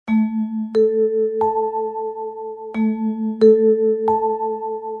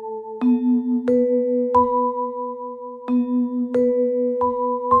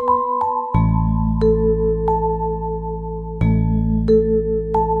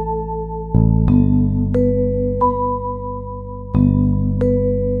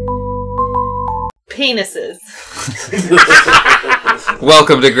penises.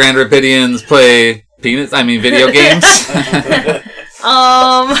 Welcome to Grand Rapidians Play Video Games.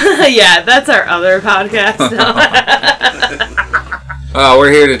 Yeah, that's our other podcast.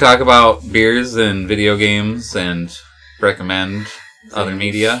 We're here to talk about beers and video games and recommend other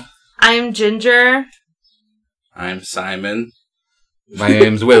media. I'm Ginger. I'm Simon. My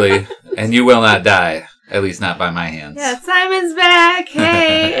name's Willie, and you will not die. At least not by my hands. Yeah, Simon's back.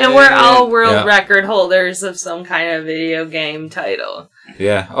 Hey. And we're all world record holders of some kind of video game title.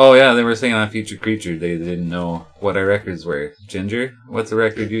 Yeah. Oh, yeah, they were saying on Future Creature they didn't know what our records were. Ginger, what's the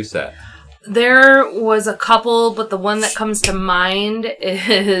record you set? There was a couple, but the one that comes to mind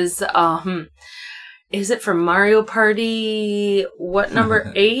is it for Mario Party, what,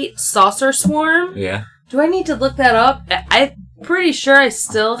 number 8? Saucer Swarm? Yeah. Do I need to look that up? I'm pretty sure I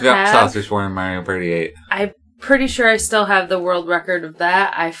still have... Saucer Swarm, Mario Party 8. I'm pretty sure I still have the world record of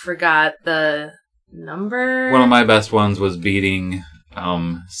that. I forgot the number. One of my best ones was beating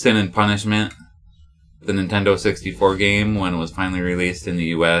Sin and Punishment, the Nintendo 64 game, when it was finally released in the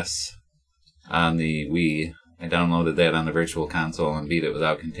US on the Wii. I downloaded that on the Virtual Console and beat it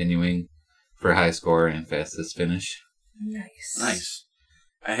without continuing for high score and fastest finish. Nice.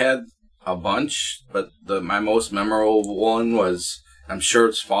 I had a bunch, but my most memorable one was, I'm sure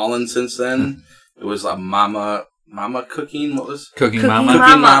it's fallen since then. It was a Mama Cooking. What was Cooking Mama? Mama.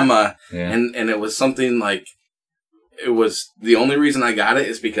 Cooking Mama. Yeah. And it was something like, it was, the only reason I got it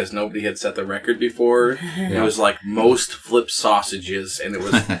is because nobody had set the record before. Yeah. It was like most flip sausages, and it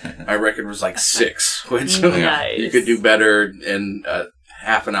was, my record was like 6, which Nice. you could do better in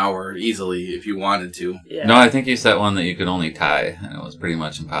half an hour easily if you wanted to. Yeah. No, I think you set one that you could only tie, and it was pretty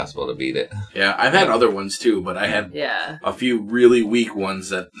much impossible to beat it. Yeah, I've had other ones too, but I had a few really weak ones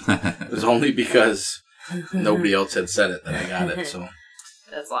that it was only because nobody else had said it that I got it. So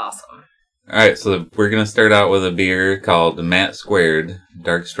that's awesome. Alright, so we're going to start out with a beer called Matt Squared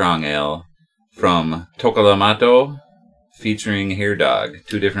Dark Strong Ale from Tokalamato, featuring Hair Dog.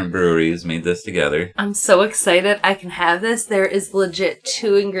 2 different breweries made this together. I'm so excited I can have this. There is legit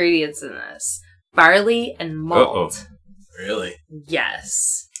 2 ingredients in this. Barley and malt. really,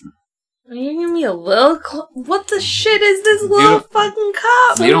 Yes. Are you giving me a little... what the shit is this little fucking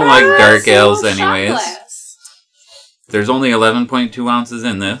cup? You don't like dark ales Shot anyways. glass. There's only 11.2 ounces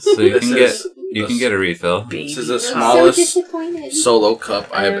in this, so you can get a refill. this is the So smallest disappointed. solo cup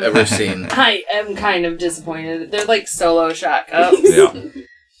I've ever seen. I am kind of disappointed. They're like solo shot cups. Yeah.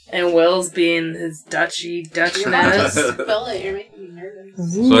 And Will's being his Dutchness. Spill it, you're making me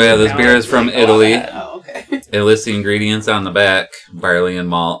nervous. So yeah, this beer is from Italy. Oh, okay. It lists the ingredients on the back: barley and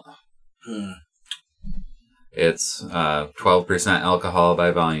malt. It's 12% alcohol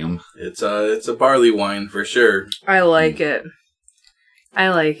by volume. It's a barley wine for sure. I like it. I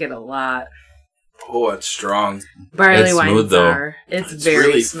like it a lot. Oh, it's strong. Barley It's wines smooth, though. are. It's very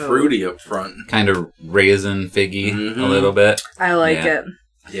really smooth. fruity up front. Kind of raisin figgy a little bit. I like it.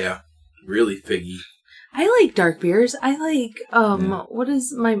 Yeah, really figgy. I like dark beers. I like what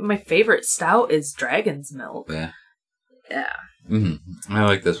is my favorite stout is Dragon's Milk. Yeah. Yeah. I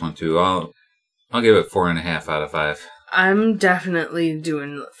like this one too. I'll give it 4.5 out of 5. I'm definitely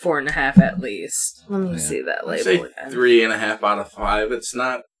doing 4.5 at least. Let me see that I'd label say again. 3.5 out of 5. It's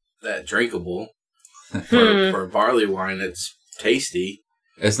not that drinkable. For barley wine, it's tasty.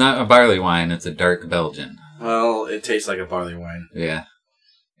 It's not a barley wine, it's a dark Belgian. Well, it tastes like a barley wine. Yeah.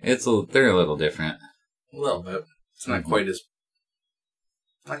 They're a little different. A little bit. It's not quite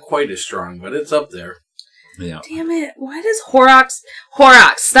as strong, but it's up there. Yeah. Damn it. Why does Horrocks,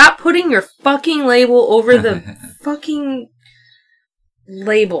 stop putting your fucking label over the fucking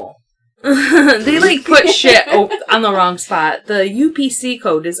label. They like put shit on the wrong spot. The UPC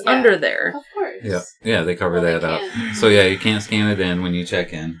code is under there. Of course. Yeah, they cover that up. can. So yeah, you can't scan it in when you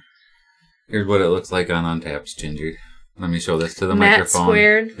check in. Here's what it looks like on Untapped, Ginger. Let me show this to the Matt microphone.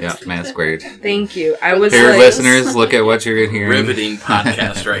 Squared. Yeah, Matt Squared. Thank you. I was Here, like, listeners, look at what you're hearing. Riveting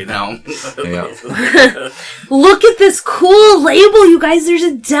podcast right now. look at this cool label, you guys. There's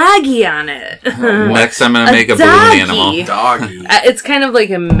a doggy on it. Next, I'm going to make a balloon doggy. animal. Doggy. It's kind of like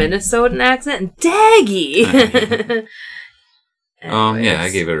a Minnesotan accent. Daggy. Yeah, I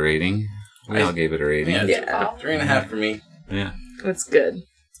gave it a rating. We all gave it a rating. Yeah, 3.5 for me. Yeah. That's good.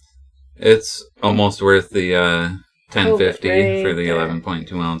 It's almost worth the $10.50 right for the there.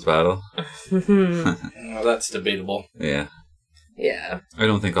 11.2 ounce bottle. Well, that's debatable. Yeah. Yeah. I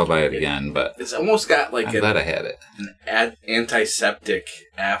don't think I'll buy it again, but It's almost got like I'm glad I had it. an antiseptic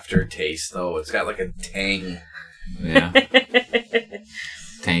aftertaste, though. It's got like a tang. Yeah.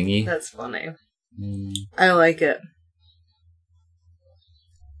 Tangy. That's funny. I like it.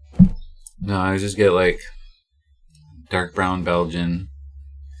 No, I just get like dark brown Belgian.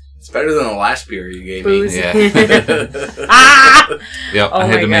 It's better than the last beer you gave me. Booze. Yeah. Ah! Yep, Oh I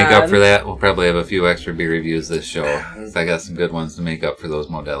had my to make up God. for that. We'll probably have a few extra beer reviews this show. I got some good ones to make up for those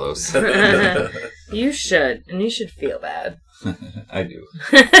Modelos. You should, and you should feel bad. I do.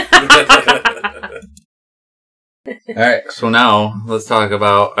 Alright, so now let's talk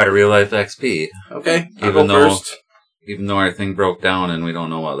about our real life XP. Okay, I'll Even go though- first. Even though our thing broke down and we don't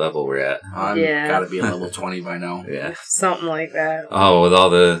know what level we're at. I'm Yeah. gotta be a level 20 by now. Yeah. Something like that. Oh, with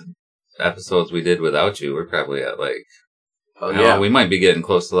all the episodes we did without you, we're probably at like... Oh I don't know, yeah, we might be getting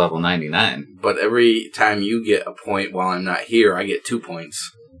close to level 99. but every time you get a point while I'm not here, I get 2 points.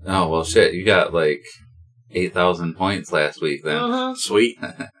 Oh, well shit, you got like 8,000 points last week then. Uh-huh. Sweet.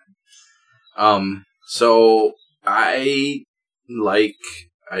 So I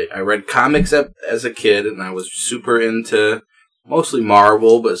read comics as a kid, and I was super into mostly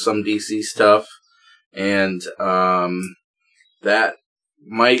Marvel, but some DC stuff, and that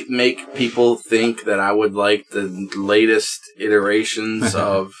might make people think that I would like the latest iterations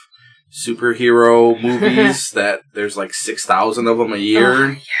of superhero movies. That there's like 6,000 of them a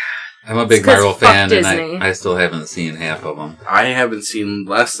year. I'm a big It's 'cause Marvel fuck fan, and Disney. I still haven't seen half of them. I haven't seen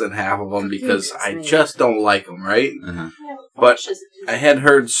less than half of them because I just don't like them. Right. Uh-huh. But I had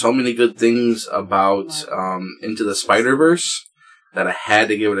heard so many good things about Into the Spider-Verse that I had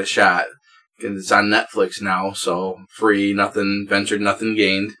to give it a shot. And it's on Netflix now, so free, nothing ventured, nothing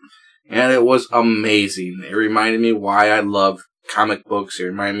gained. And it was amazing. It reminded me why I love comic books. It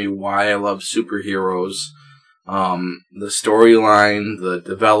reminded me why I love superheroes. The storyline, the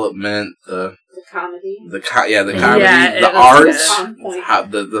development, The comedy. the comedy, Yeah, the it was arts, On point. how,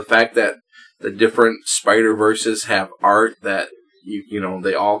 the fact that the different Spider-Verses have art that you know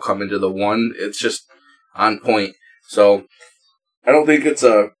they all come into the one. It's just on point. So I don't think it's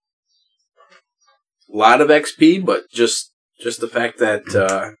a lot of XP, but just the fact that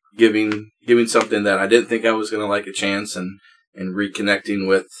giving something that I didn't think I was going to like a chance and reconnecting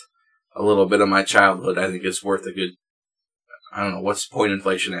with a little bit of my childhood, I think it's worth a good. I don't know what's point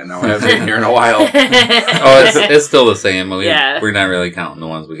inflation at now. I haven't been here in a while. Oh, it's still the same. Yeah. We're not really counting the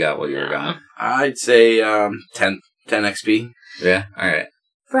ones we got while you were gone. I'd say 10 XP. Yeah, alright.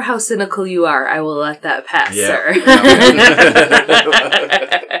 For how cynical you are, I will let that pass, Yeah. sir.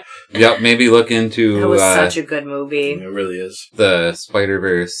 Yep, maybe look into That was such a good movie. It really is. the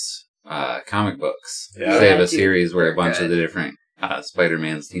Spider-Verse comic books. Yeah. They have Yeah, a series where a they're bunch of good. the different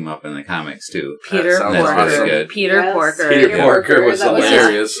Spider-Mans team up in the comics too. Peter sounds Porker. awesome. Good. Peter Yes. Porker. Peter Porker was That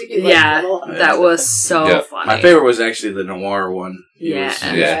hilarious. Yeah, that was so Yep. funny. My favorite was actually the noir one. He Yeah. was, he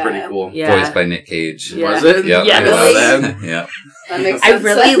was Yeah. pretty cool. Yeah. Voiced by Nick Cage. Yeah. Was it? Yep. Yes. it was. Really? Yep. That makes I sense.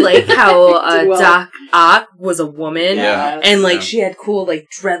 really like how Did well. Doc Ock was a woman. Yeah. And like Yeah. she had cool like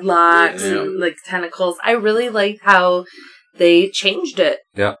dreadlocks Yeah. and like tentacles. I really liked how they changed it.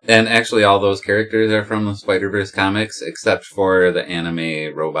 Yep. And actually all those characters are from the Spider-Verse comics, except for the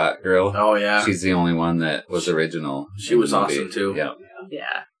anime robot girl. Oh yeah. She's the only one that was original. She was in the movie. awesome, too. Yep.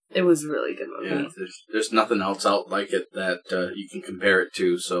 Yeah. It was a really good movie. Yeah, there's nothing else out like it that you can compare it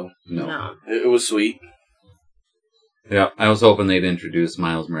to. So No. it was sweet. Yep. I was hoping they'd introduce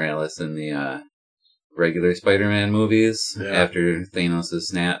Miles Morales in the regular Spider-Man movies Yeah. after Thanos'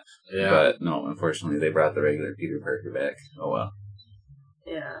 snap. Yeah. But no, unfortunately they brought the regular Peter Parker back. Oh well.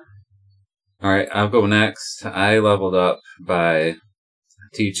 Yeah. Alright, I'll go next. I leveled up by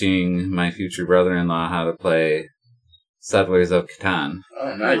teaching my future brother-in-law how to play Settlers of Catan.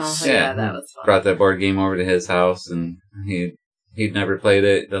 Oh, nice. Oh, yeah, Yeah. that was fun. Brought that board game over to his house, and he'd never played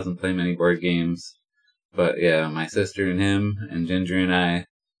it. Doesn't play many board games. But yeah, my sister and him and Ginger and I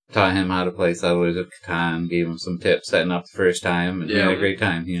taught him how to play Settlers of Catan, gave him some tips setting up the first time, and he had Yeah. a great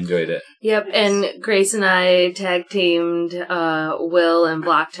time. He enjoyed it. Yep, and Grace and I tag teamed Will and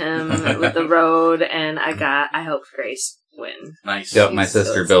blocked him with the road, and I helped Grace win. Nice. Yep, my He's so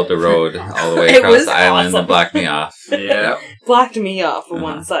sister built a road all the way It across was the island awesome. and blocked me off. Yeah. Blocked me off on Uh-huh.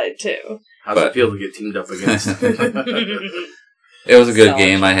 one side too. How's But- it feel to get teamed up against? It was a good So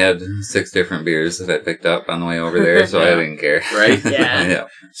game. much I had 6 different beers that I picked up on the way over there, so I Yeah. didn't care. Right? Yeah. Yeah.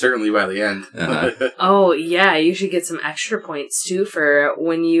 Certainly by the end. Uh-huh. Oh yeah, you should get some extra points too for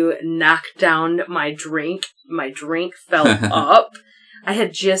when you knocked down my drink. My drink fell up. I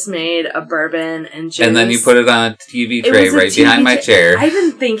had just made a bourbon and juice. And then you put it on a TV It tray was a right behind TV my tray. chair. I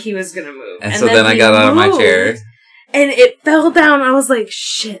didn't think he was gonna move. And so then I he got out of my moved, chair. and it fell down. I was like,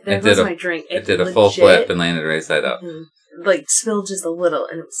 "Shit, there It goes did a- my drink." It did a full legit, flip and landed right side up. like spilled just a little,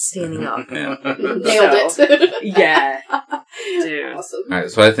 and it was standing up. Yeah. Nailed it. Yeah, dude. Awesome.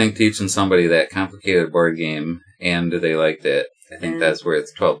 Alright, so I think teaching somebody that complicated board game and they liked it, I think And- that's worth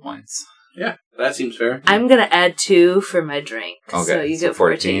 12 points. Yeah, that seems fair. I'm gonna add 2 for my drink. Okay, So you so get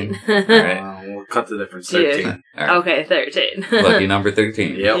 14. 14. All right. We'll cut the difference. Dude. 13. All right. Okay, 13. Lucky number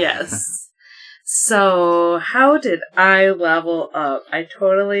 13. Yep. Yes. So, how did I level up? I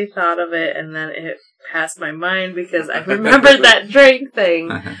totally thought of it and then it passed my mind because I remembered that drink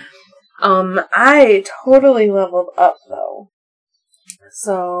thing. I totally leveled up though.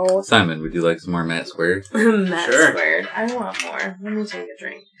 So, Simon, would you like some more Matt Squared? Matt Sure. squared. I want more. Let me take a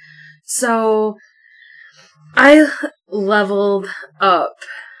drink. So, I leveled up.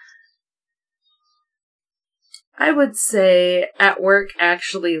 I would say at work,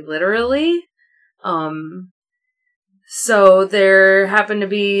 actually, literally. So there happened to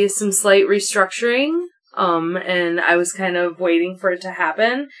be some slight restructuring, and I was kind of waiting for it to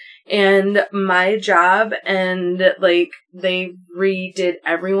happen. And my job and, like, they redid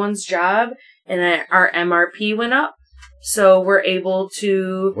everyone's job, and our MRP went up. So we're able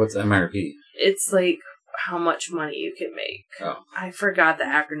to... What's MRP? It's, like, how much money you can make. Oh. I forgot the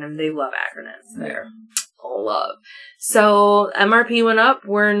acronym. They love acronyms there. Love. So MRP went up.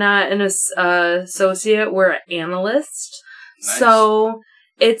 We're not an associate. We're an analyst. Nice. So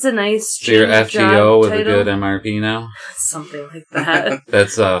it's a nice So you're change FGO job with title. a good MRP now? Something like that.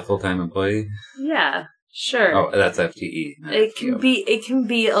 That's a full-time employee? Yeah, sure. Oh, that's FTE. not It FGO. can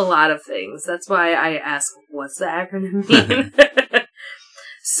be a lot of things. That's why I ask, what's the acronym mean?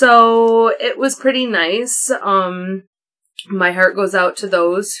 So it was pretty nice. My heart goes out to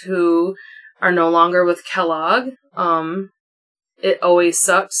those who are no longer with Kellogg. It always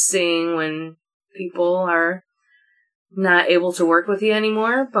sucks seeing when people are not able to work with you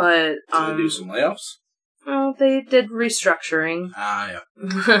anymore, but Did they do some layoffs? well, they did restructuring.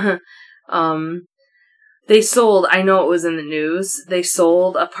 Yeah. They sold, I know it was in the news, they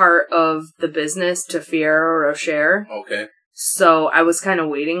sold a part of the business to Ferrero Rocher. Okay. So I was kind of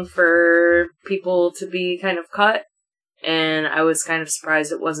waiting for people to be kind of cut, and I was kind of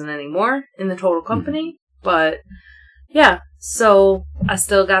surprised it wasn't anymore in the total company. But yeah, so I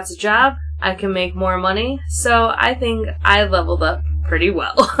still got the job. I can make more money. So I think I leveled up pretty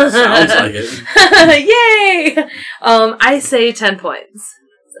well. Sounds like it. Yay! I say 10 points.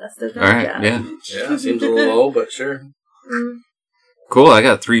 That's the All right, job. yeah. Yeah, seems a little low, but sure. Mm. Cool, I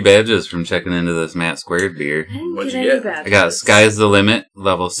got 3 badges from checking into this Matt Squared beer. I didn't What'd get you any get? badges. I got Sky's the Limit,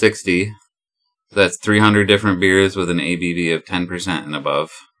 level 60. So that's 300 different beers with an ABV of 10% and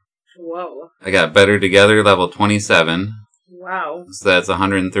above. Whoa. I got Better Together, level 27. Wow. So that's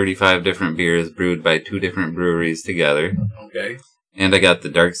 135 different beers brewed by 2 different breweries together. Okay. And I got the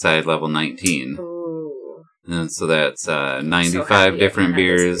Dark Side, level 19. Ooh. And so that's So 95 happy I different can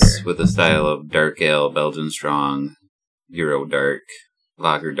have this beers beer. with a style of Dark Ale, Belgian Strong, Euro Dark,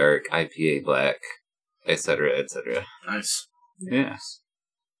 Lager Dark, IPA Black, etc., etc. Nice. Yeah.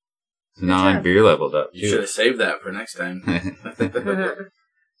 So Good now I'm job. beer leveled up, You should too. have saved that for next time.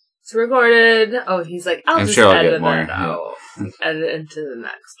 It's recorded. Oh, he's like, I'll I'm just sure I'll edit get more, that yeah. out. Edit it into the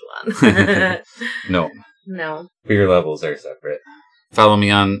next one. No, No. beer levels are separate. Follow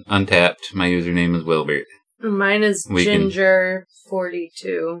me on Untapped. My username is Wilbert. Mine is We can-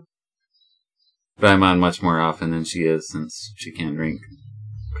 Ginger42. But I'm on much more often than she is since she can't drink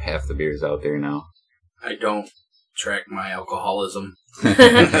half the beers out there now. I don't track my alcoholism.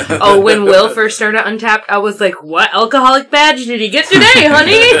 Oh, when Will first started Untapped, I was like, what alcoholic badge did he get today,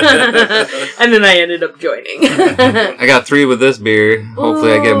 honey? And then I ended up joining. I got 3 with this beer.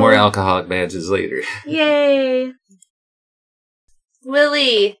 Hopefully I get more Ooh. alcoholic badges later. Yay.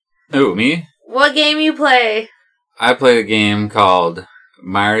 Willie, Oh, me? what game you play? I play a game called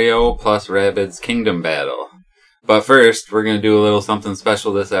Mario plus Rabbids Kingdom Battle. But first, we're going to do a little something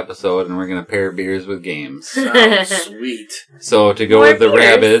special this episode, and we're going to pair beers with games. Sounds sweet. So, to go More with the beers.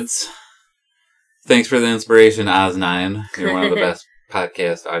 Rabbids, thanks for the inspiration, Oz9. You're one of the best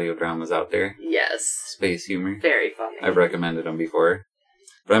podcast audio dramas out there. Yes. Space humor. Very funny. I've recommended them before.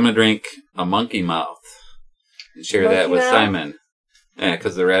 But I'm going to drink a Monkey Mouth and share that Monkey with Mouth? Simon. Yeah,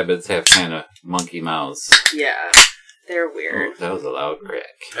 because the Rabbids have kind of monkey mouths. Yeah. They're Oh, weird. that was a loud crack.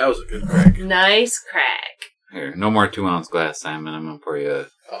 That was a good crack. Nice crack. Here, no more 2-ounce glass, Simon. I'm going to pour you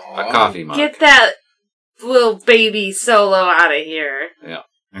a Aw. coffee mug. Get that little baby Solo out of here.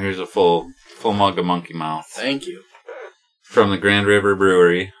 Here's a full mug of Monkey Mouth. Thank you. From the Grand River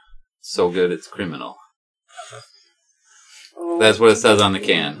Brewery. So good, it's criminal. That's what it says on the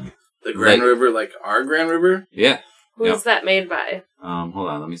can. The Grand Like- River, like our Grand River? Yeah. Who's that made by? Hold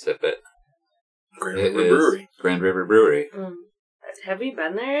on, let me sip it. Grand It River is Brewery. Grand River Brewery. Have you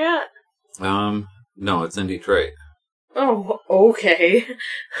been there yet? No, it's in Detroit. Oh, okay.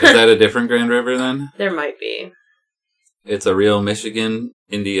 Is that a different Grand River then? There might be. It's a real Michigan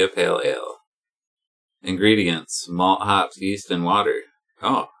India Pale Ale. Ingredients: malt, hops, yeast, and water.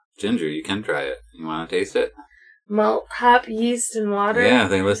 Oh, Ginger, you can try it. You want to taste it? Malt, hop, yeast, and water? Yeah,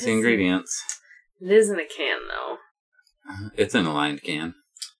 they list the ingredients. It is in a can, though. It's in a lined can.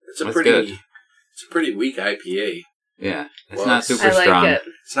 It's a That's pretty good. It's a pretty weak IPA. Yeah, it's Well, not super I like strong. it.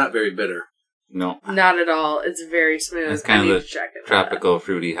 It's not very bitter. No, Not at all. It's very smooth. it's kind I need of to check it. tropical,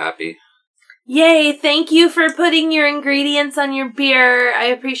 fruity, hoppy. Yay! Thank you for putting your ingredients on your beer. I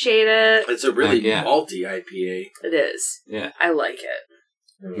appreciate it. It's a really Yeah. malty IPA. It is. Yeah, I like it.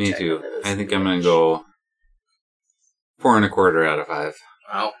 Let me check too. what it is. I think I'm gonna go 4.25 out of 5.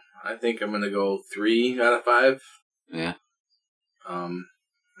 Wow. I think I'm gonna go 3 out of 5. Yeah,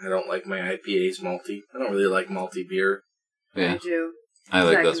 I don't like my IPAs malty. I don't really like malty beer. yeah, I do. I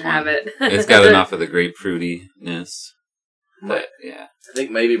like I this can one. have it. It's got enough of the grapefruitiness. But yeah, I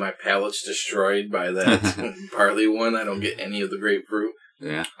think maybe my palate's destroyed by that barley one. I don't get any of the grapefruit.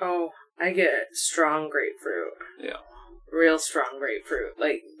 yeah, Oh, I get strong grapefruit. yeah. Real strong grapefruit.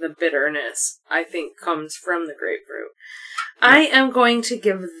 Like, the bitterness, I think, comes from the grapefruit. I am going to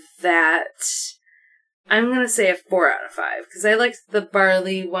give that... I'm going to say a 4 out of 5. Because I like the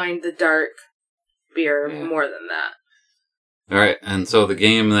barley wine, the dark beer Yeah. more than that. All right, and so the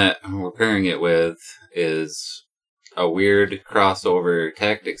game that we're pairing it with is a weird crossover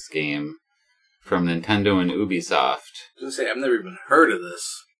tactics game from Nintendo and Ubisoft. I was gonna say, I've never even heard of this.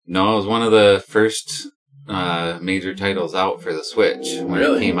 No, it was one of the first major titles out for the Switch when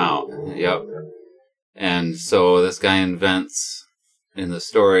Really? it came out. Yep. And so this guy invents, in the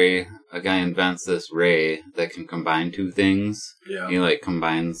story, a guy invents this ray that can combine two things. Yeah. He like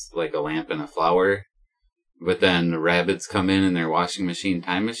combines like a lamp and a flower. But then the rabbits come in their washing machine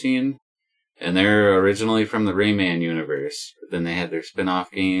time machine. And they're originally from the Rayman universe. But then they had their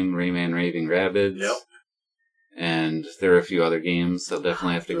spin-off game, Rayman Raving Rabbids. Yep. And there are a few other games. I'll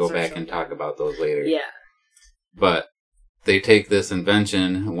definitely have to Those go are back so and good. talk about those later. Yeah. But they take this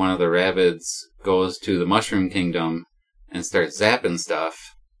invention, one of the rabbits goes to the Mushroom Kingdom and starts zapping stuff.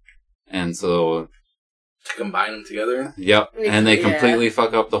 And so, To combine them together. yep. And they Yeah. completely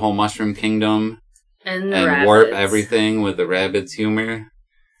fuck up the whole Mushroom Kingdom And the and rabbits. warp everything with the rabbits' humor.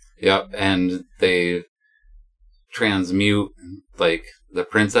 Yep. And they transmute, like, the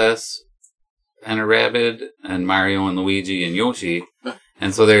princess and a rabbit, and Mario and Luigi and Yoshi.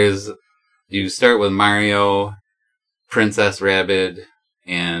 And so you start with Mario, Princess Rabbit,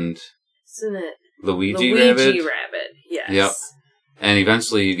 and Isn't it? Luigi Rabbit, yes. Yep. And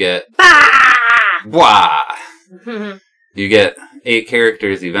eventually you get, Bah! wah! You get 8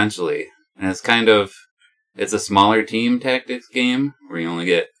 characters eventually. And it's a smaller team tactics game, where you only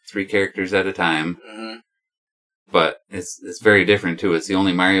get 3 characters at a time. Mm-hmm. But it's very different too. It's the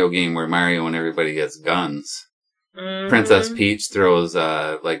only Mario game where Mario and everybody gets guns. Mhm. Princess Peach throws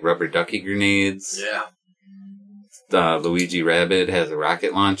like rubber ducky grenades. Yeah. Luigi Rabbit has a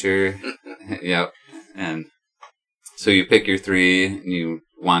rocket launcher. Yep. And so you pick your 3, and you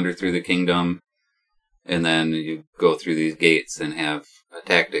wander through the kingdom, and then you go through these gates and have a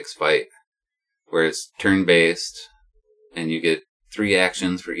tactics fight, where it's turn-based, and you get 3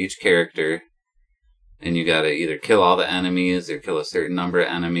 actions for each character, and you gotta either kill all the enemies, or kill a certain number of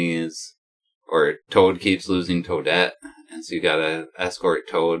enemies, or Toad keeps losing Toadette, and so you gotta escort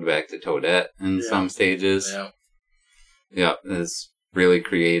Toad back to Toadette in Yeah. some stages. Yeah. Yep, it's really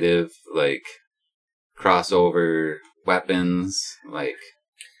creative, like, crossover weapons, like,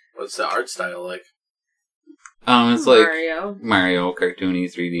 What's the art style like? it's like Mario. Mario,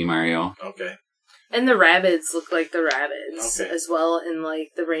 cartoony 3D Mario. Okay. And the rabbits look like the rabbits Okay. as well in like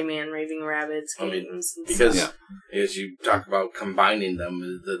the Rayman Raving Rabbids I mean, games. and Because stuff. as you talk about combining them,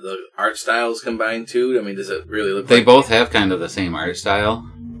 the art styles combined too. I mean, does it really look They like both have kind of the same art style.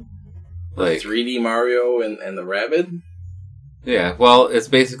 the Like, 3D Mario and the Rabbit? yeah, well, it's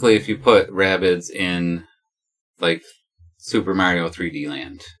basically if you put Rabbids in, like, Super Mario 3D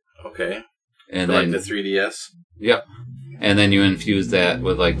Land. Okay. And For then, like the 3DS? yep. And then you infuse that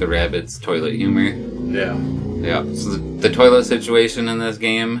with, like, the Rabbids' toilet humor. Yeah. Yep. So the toilet situation in this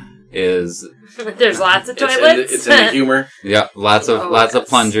game is, There's lots of It's toilets. in the humor. yep, lots of yes.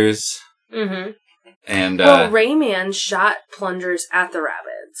 plungers. Mm-hmm. And, Well, Rayman shot plungers at the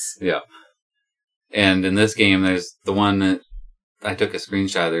rabbits. yep. And in this game, there's the one that I took a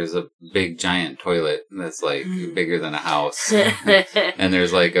screenshot. There's a big giant toilet that's like bigger than a house. And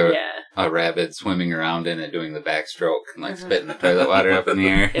there's like yeah. a rabbit swimming around in it doing the backstroke and like spitting the toilet water up in the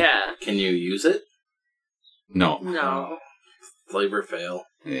air. Yeah. Can you use it? No. No. Flavor fail.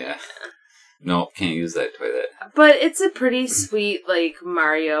 Yeah. No, can't use that toilet. But it's a pretty sweet, like,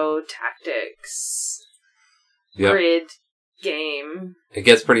 Mario Tactics Yep. grid game. It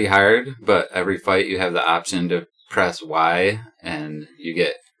gets pretty hard, but every fight you have the option to press Y, and you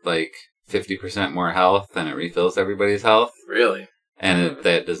get like 50% more health, and it refills everybody's health. Really? And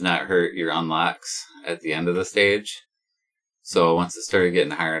that does not hurt your unlocks at the end of the stage. So once it started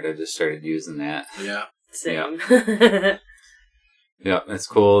getting hard, I just started using that. Yeah. Same. Yeah, it's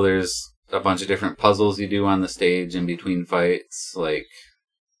cool. There's a bunch of different puzzles you do on the stage in between fights, like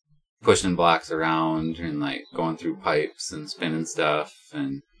pushing blocks around and like going through pipes and spinning stuff,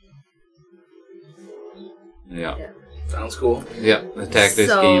 and yeah. Sounds cool. Yeah, the tactics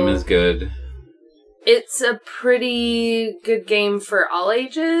So- game is good. It's a pretty good game for all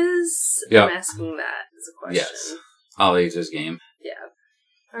ages. Yeah. I'm asking that as a question. Yes. All ages game. Yeah.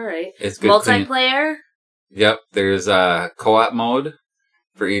 All right. It's good. Clean. Multiplayer? Yep, there's a co-op mode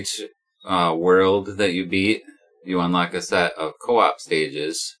for each world that you beat. You unlock a set of co-op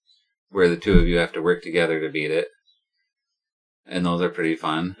stages where the two of you have to work together to beat it. And those are pretty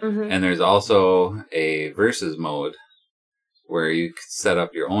fun. Mm-hmm. And there's also a versus mode where you can set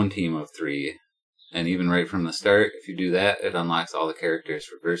up your own team of 3. And even right from the start, if you do that, it unlocks all the characters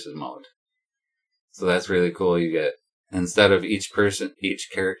for versus mode. So that's really cool. You get, instead of each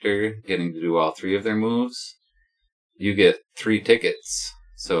character getting to do all 3 of their moves, you get 3 tickets.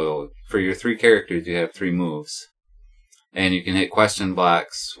 So for your 3 characters, you have 3 moves. And you can hit question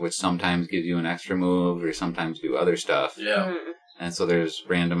blocks, which sometimes give you an extra move or sometimes do other stuff. Yeah. Mm-hmm. And so there's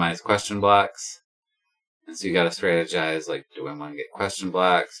randomized question blocks. And so you got to strategize, like, do I want to get question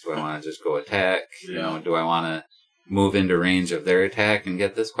blocks? Do I want to just go attack? You know, do I want to move into range of their attack and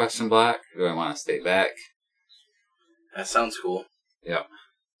get this question block? Do I want to stay back? That sounds cool. Yep.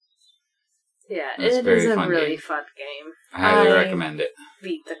 Yeah, It's it very is a fun really game. fun game. I highly I- recommend it.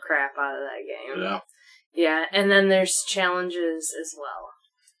 Beat the crap out of that game. Yeah. Yeah, and then there's challenges as well.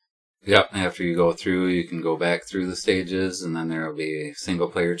 Yep, after you go through, you can go back through the stages, and then there will be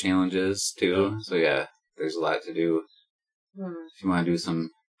single-player challenges, too. So yeah, there's a lot to do Hmm. if you want to do some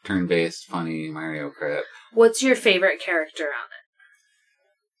turn-based, funny Mario crap. What's your favorite character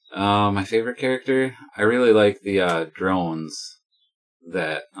on it? My favorite character? I really like the drones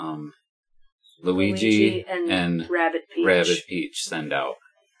that Luigi and Rabbit Peach. Rabbit Peach send out.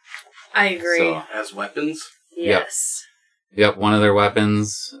 I agree. So, As weapons? Yes. yep, one of their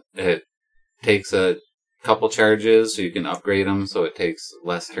weapons, it takes a couple charges, so you can upgrade them, so it takes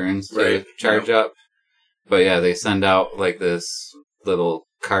less turns to Right, charge up. But yeah, they send out like this little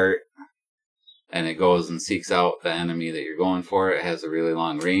cart, and it goes and seeks out the enemy that you're going for. It has a really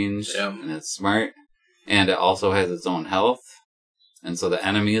long range, Yeah. and it's smart. And it also has its own health, and so the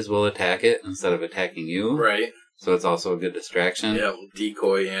enemies will attack it instead of attacking you. Right. So it's also a good distraction. Yeah.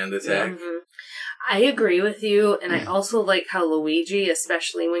 Decoy and attack. Mhm. I agree with you, and I also like how Luigi,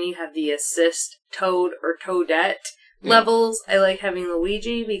 especially when you have the assist Toad or Toadette levels, I like having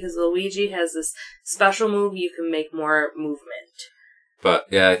Luigi because Luigi has this special move you can make more movement. But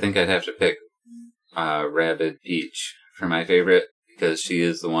yeah, I think I'd have to pick Rabbit Peach for my favorite because she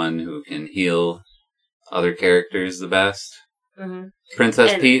is the one who can heal other characters the best. Mm-hmm.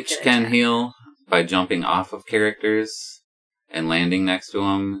 Princess And Peach can can attack. heal by jumping off of characters and landing next to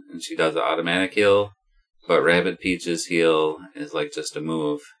them, and she does an automatic heal. But Rabbit Peach's heal is like just a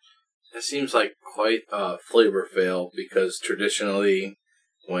move. It seems like quite a flavor fail because traditionally,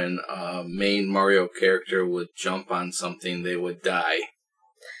 when a main Mario character would jump on something, they would die.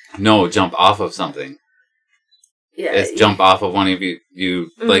 No, jump off of something. Yeah, It's jump off of one of you. Mhm.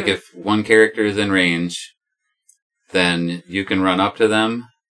 Like if one character is in range, then you can run up to them,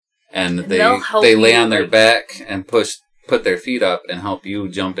 and And they'll help they lay you, on their like- back and put their feet up and help you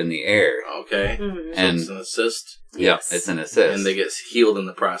jump in the air. Okay. Mhm. So And- it's an assist, Yeah, Yes. it's an assist. and they get healed in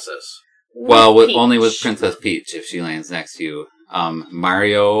the process. Well, only with Peach. Princess Peach if she lands next to you.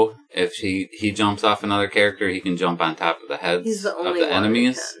 Mario, if he jumps off another character, he can jump on top of the heads He's the of only the one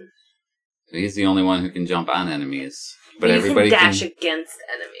enemies. who can. He's the only one who can jump on enemies. But you everybody can dash against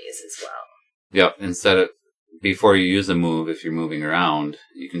enemies as well. Yep. Instead of before you use a move, if you're moving around,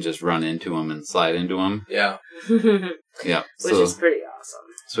 you can just run into them and slide into them. Yeah. Which Yep. is pretty awesome.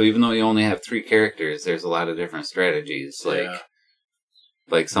 So even though you only have 3 characters, there's a lot of different strategies.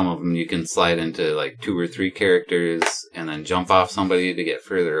 Like some of them you can slide into like 2 or 3 characters and then jump off somebody to get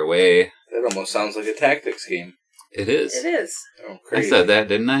further away. That almost sounds like a tactics game. It is. It is. Oh, I crazy. said that,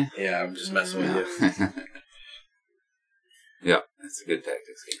 didn't I? Yeah, I'm just messing with you. Yeah, it's a good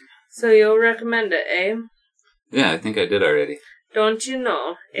tactics game. So you'll recommend it, eh? Yeah, I think I did already. Don't you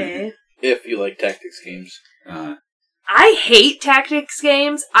know, eh? If you like tactics games. I hate tactics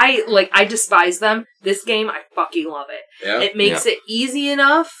games. I despise them. This game, I fucking love it. Yeah. It makes it easy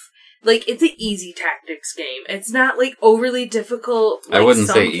enough Like, it's an easy tactics game. It's not, like, overly difficult. Like I wouldn't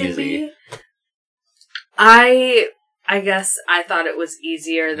some say can easy. be. I guess I thought it was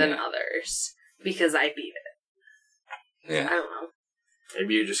easier than others because I beat it. Yeah. I don't know.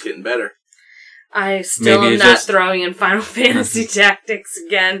 Maybe you're just getting better. I still Maybe am you not just- throwing in Final Fantasy Tactics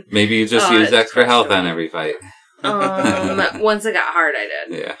again. Maybe you just Oh, use it's extra health on frustrating. every fight. Once it got hard, I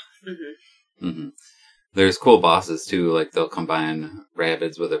did. Yeah. Mm-hmm. hmm There's cool bosses too, like they'll combine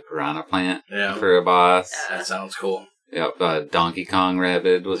rabbits with a piranha plant Yeah. for a boss. That sounds cool. Yep, Donkey Kong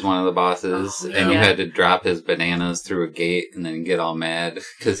Rabbit was one of the bosses, Oh, and you yeah. had to drop his bananas through a gate and then get all mad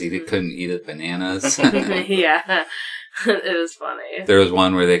because he couldn't eat his bananas. Yeah. It was funny. There was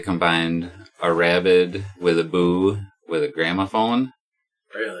one where they combined a rabbit with a boo with a gramophone,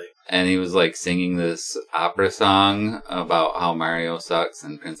 Really? and he was like singing this opera song about how Mario sucks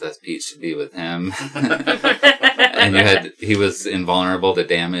and Princess Peach should be with him. And he was invulnerable to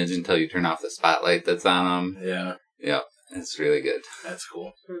damage until you turn off the spotlight that's on him. Yeah, Yep, it's really good. that's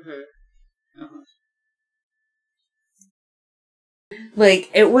cool. Mm-hmm. Like,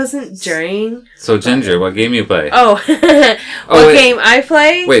 it wasn't during... So Ginger, what game you play? Oh, what wait. game I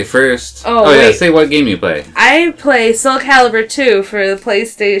play? Wait, first. Oh, yeah, wait. say what game you play. I play Soul Calibur 2 for the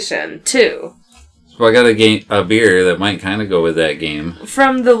PlayStation 2. So I got a beer that might kind of go with that game.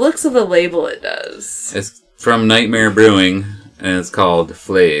 From the looks of the label, it does. It's from Nightmare Brewing, and it's called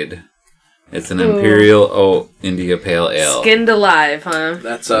Flayed. It's an Ooh. Imperial Oat India Pale Ale. Skinned alive, huh?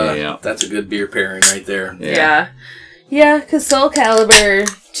 That's Yeah. that's a good beer pairing right there. Yeah. Yeah, because Soul Calibur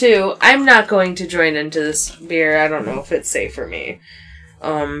 2, I'm not going to join into this beer. I don't know if it's safe for me.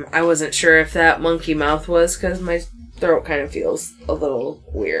 I wasn't sure if that monkey mouth was, because my throat kind of feels a little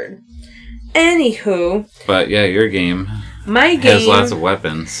weird. Anywho, But yeah, your game my game has lots of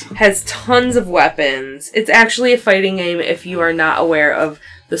weapons. has tons of weapons. It's actually a fighting game if you are not aware of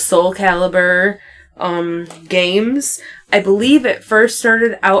the Soul Calibur games. I believe it first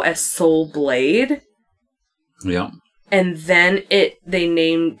started out as Soul Blade. Yep. And then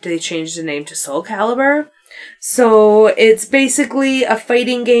they changed the name to Soul Calibur. So it's basically a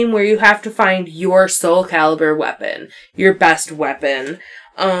fighting game where you have to find your Soul Calibur weapon, your best weapon.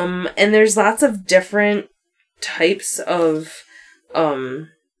 And there's lots of different types of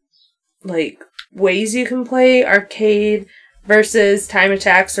like ways you can play: arcade versus time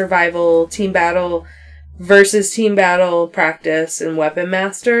attack, survival, team battle versus team battle, practice, and weapon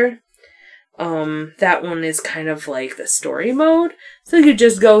master. That one is kind of like the story mode. So you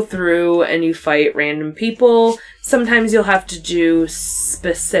just go through and you fight random people. Sometimes you'll have to do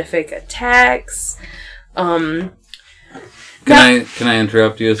specific attacks. Can I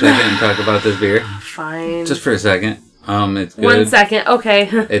interrupt you a second and talk about this beer? Fine. Just for a second. It's good. 1 second. Okay.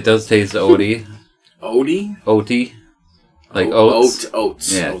 It does taste oaty. Odie? Oaty. Like oats.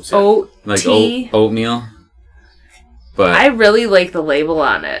 Oats. Yeah. Oats, Oat Like tea. oatmeal. But I really like the label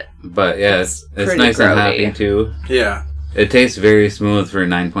on it. yeah, it's pretty nice and grody. hoppy too. Yeah. It tastes very smooth for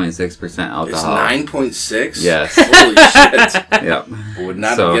 9.6% It's alcohol. 9.6? Yes. Holy shit. Yep. Would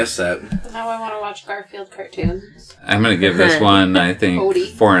not So- have guessed that. Now I want to watch Garfield cartoons. I'm gonna give this one, I think, Oaty.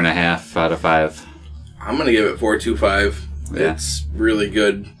 4.5 out of 5. I'm going to give it 4.25. Yeah. It's really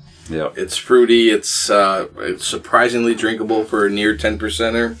good. Yep. It's fruity. It's surprisingly drinkable for a near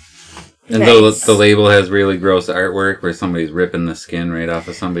 10%er. And Nice. the label has really gross artwork where somebody's ripping the skin right off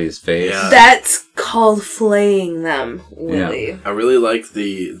of somebody's face. Yeah. That's called flaying them, Willie. I really like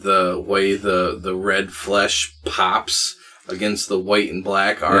the way the red flesh pops against the white and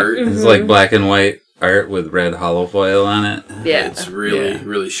black art. Mm-hmm. It's like black and white art with red hollow foil on it. Yeah. It's really, Yeah.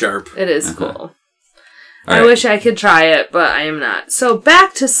 really sharp. It is Uh-huh. cool. All I right. wish I could try it, but I am not. So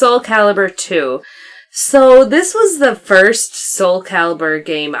back to Soul Calibur 2. So this was the first Soul Calibur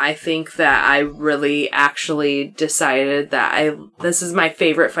game I think that I really actually decided that this is my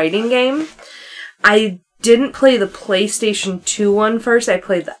favorite fighting game. I didn't play the PlayStation 2 one first, I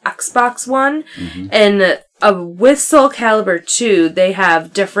played the Xbox one. Mm-hmm. And with Soul Calibur 2, they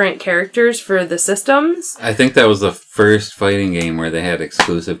have different characters for the systems. I think that was the first fighting game where they had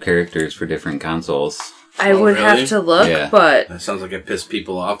exclusive characters for different consoles. I Oh, would really? have to look, Yeah. but That sounds like it pissed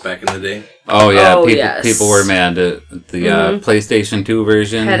people off back in the day. Oh yeah, Oh, people yes. people were mad. The PlayStation 2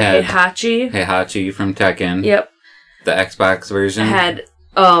 version had had Heihachi. Heihachi from Tekken. Yep. The Xbox version Had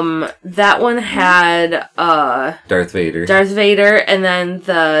that one had Darth Vader. Darth Vader, and then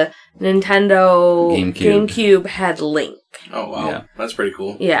the Nintendo GameCube. GameCube had Link. Oh, wow. Yeah. That's pretty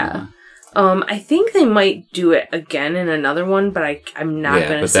cool. Yeah. I think they might do it again in another one, but I'm not Yeah,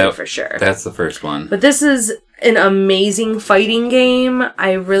 going to but say that- for sure. That's the first one. But this is an amazing fighting game.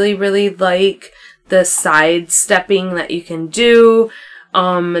 I really, really like the sidestepping that you can do.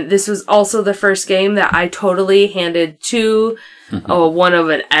 This was also the first game that I totally handed to one of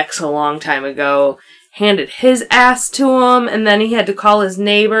an ex a long time ago. Handed his ass to him, and then he had to call his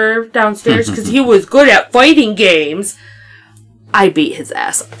neighbor downstairs because he was good at fighting games. I beat his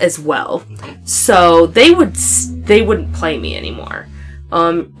ass as well. So they wouldn't play me anymore.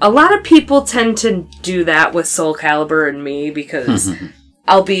 A lot of people tend to do that with Soul Calibur and me because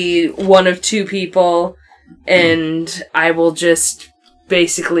I'll be one of two people and I will just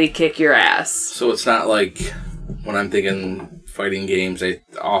basically kick your ass. So it's not like when I'm thinking fighting games, I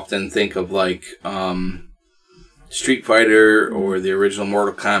often think of like Street Fighter or the original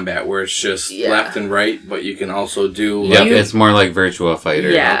Mortal Kombat, where it's just left and right, but you can also do. Yep, it's more like Virtua Fighter.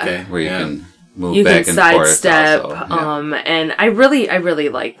 Yeah. Okay. Where you can move back and sidestep, forth. Also. And I really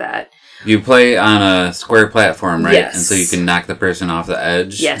like that. You play on a square platform, right? Yes. And so you can knock the person off the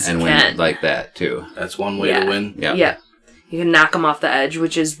edge and win can. like that too. That's one way to win. Yeah. Yeah. You can knock them off the edge,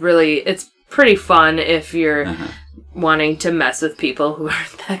 which is it's pretty fun if you're wanting to mess with people who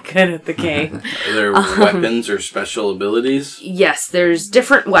aren't that good at the game. Are there weapons or special abilities? Yes, there's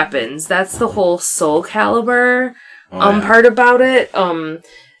different weapons. That's the whole Soul Calibur part about it.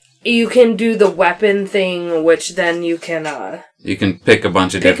 You can do the weapon thing, which then you can pick a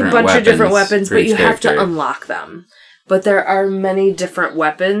bunch of different weapons, but you have to unlock them. But there are many different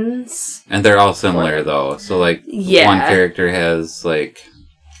weapons. And they're all similar though. So like one character has like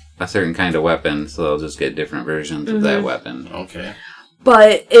a certain kind of weapon, so they'll just get different versions of that weapon. Okay.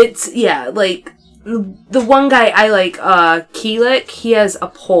 But it's, like, the one guy I like, Keelik, he has a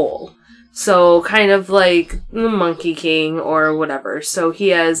pole. So, kind of like the Monkey King or whatever. So, he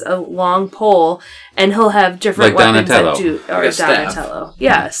has a long pole, and he'll have different like weapons Donatello. that do... Or like Donatello. Staff.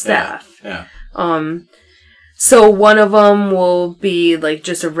 Yeah, staff. Yeah. So one of them will be like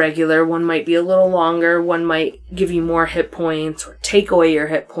just a regular, one might be a little longer, one might give you more hit points or take away your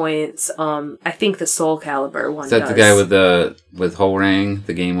hit points. I think the Soul Calibur one does. Is that the guy with Ho-Rang,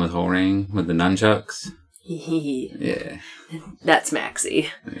 the game with Ho-Rang, with the nunchucks? Yeah. That's Maxie.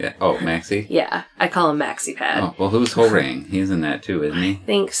 Yeah. Oh, Maxie? Yeah, I call him Maxie Pad. Oh, well, who's Ho-Rang? He's in that too, isn't he? I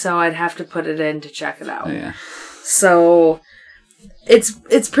think so. I'd have to put it in to check it out. Oh, yeah. So...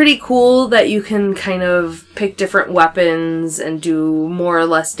 It's pretty cool that you can kind of pick different weapons and do more or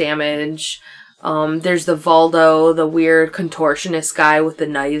less damage. There's the Voldo, the weird contortionist guy with the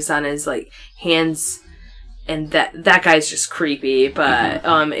knives on his like hands, and that guy's just creepy. But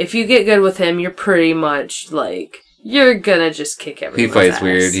if you get good with him, you're pretty much like you're gonna just kick everyone. He fights ass.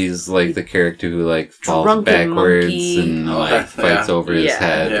 weird. He's like the character who like falls Drunken backwards monkey. and like fights over his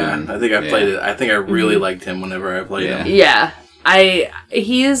head. Yeah, and, I think I played it. I think I really liked him whenever I played him. Yeah.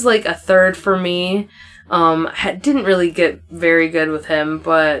 He is like a third for me. Didn't really get very good with him,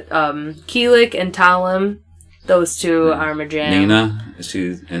 but Keelik and Talim, those two are my jam. Nina, is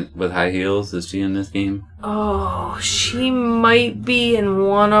she with high heels? Is she in this game? Oh, she might be in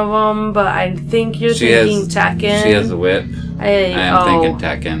one of them, but I think you're thinking Tekken. She has a whip. I am thinking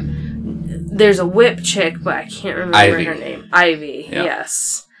Tekken. There's a whip chick, but I can't remember Ivy. her name. Ivy, Yep.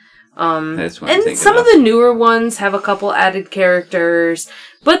 yes. That's what I'm and thinking some of the newer ones have a couple added characters,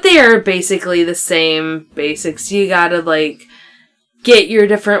 but they are basically the same basics. You gotta like get your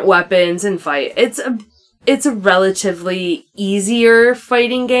different weapons and fight. It's a relatively easier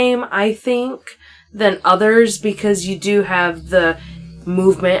fighting game, I think, than others because you do have the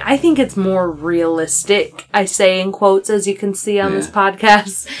movement. I think it's more realistic. I say in quotes, as you can see on this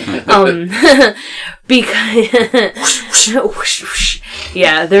podcast, because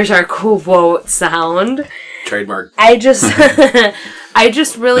yeah, there's our quote sound. Trademark. I just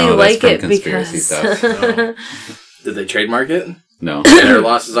really like it conspiracy because stuff. Did they trademark it? No. Their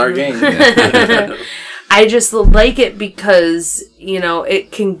loss is our game. I just like it because,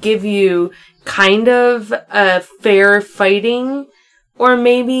 it can give you kind of a fair fighting or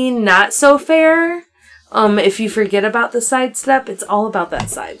maybe not so fair. If you forget about the sidestep, it's all about that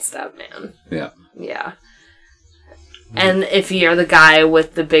sidestep, man. Yeah. Yeah. And if you're the guy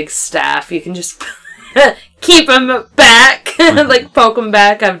with the big staff, you can just keep him back, like poke him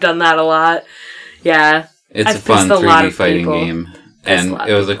back. I've done that a lot. Yeah. It's a fun 3D fighting game. And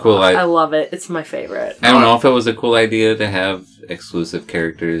it was a cool idea. I love it. It's my favorite. I don't know if it was a cool idea to have exclusive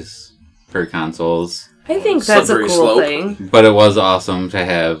characters for consoles. I think that's a cool thing. But it was awesome to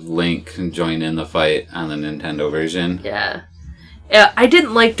have Link join in the fight on the Nintendo version. Yeah. I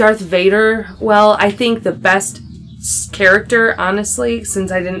didn't like Darth Vader. Well, I think the best character, honestly,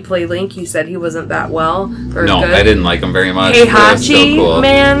 since I didn't play Link, you said he wasn't that well or No, good. I didn't like him very much. Heihachi, cool.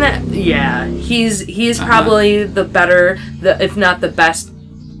 man, yeah, he's probably the better, if not the best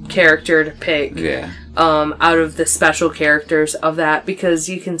character to pick. Yeah. Out of the special characters of that, because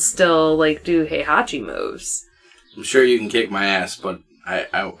you can still like do Heihachi moves. I'm sure you can kick my ass, but I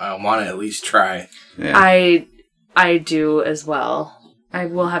want to at least try. Yeah. I do as well. I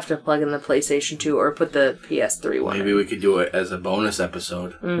will have to plug in the PlayStation 2 or put the PS3 one. Maybe we could do it as a bonus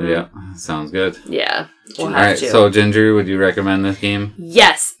episode. Mm-hmm. Yeah. Sounds good. Yeah, we'll All have right. to. So, Ginger, would you recommend this game?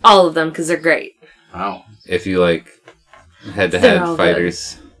 Yes, all of them, because they're great. Wow. If you like They're head-to-head all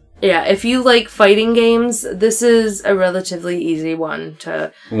fighters. Yeah, if you like fighting games, this is a relatively easy one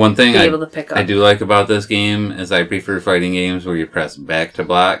to One thing be able to pick up. I do like about this game is I prefer fighting games where you press back to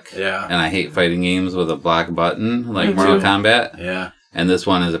block. Yeah. And I hate fighting games with a block button, like Me Mortal too. Kombat. Yeah. And this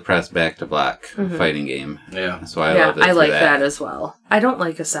one is a press back to block fighting game. Yeah. That's why I Yeah, love it. I for like that as well. I don't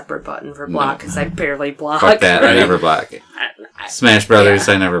like a separate button for block because I barely block. Fuck that, I never block. Smash Brothers,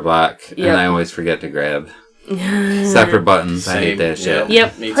 Yeah. I never block. Yep. And I always forget to grab. Separate buttons, I hate Same, that shit. yeah.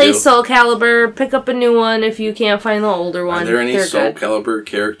 Yep, Me play too. Soul Calibur, pick up a new one if you can't find the older one. Are there any They're Soul good. Calibur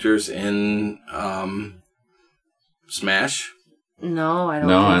characters in Smash? No, I don't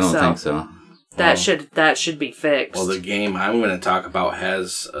No, think I don't so. think so. That should be fixed. Well, the game I'm going to talk about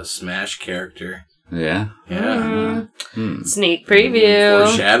has a Smash character. Yeah? Yeah. Sneak preview.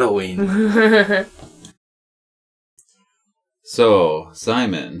 Foreshadowing. So,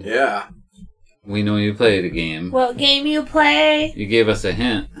 Simon, Yeah. we know you played a game. What game you play? You gave us a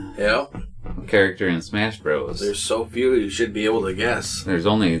hint. Yeah. Character in Smash Bros. There's so few you should be able to guess. There's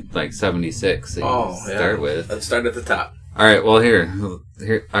only like 76 that you Oh, can yeah. start with. Let's start at the top. Alright, well here,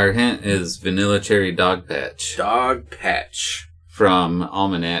 our hint is Vanilla Cherry Dog Patch Dog Patch. from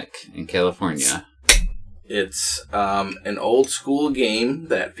Almanac in California. It's an old school game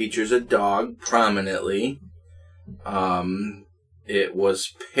that features a dog prominently. It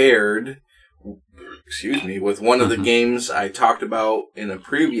was paired, with one of the games I talked about in a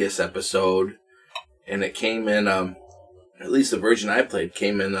previous episode, and it came in, at least the version I played,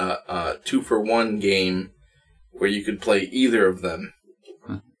 came in a 2-for-1 game where you could play either of them.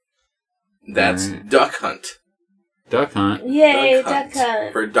 That's Alright. Duck Hunt. Duck Hunt. Yay, Duck Duck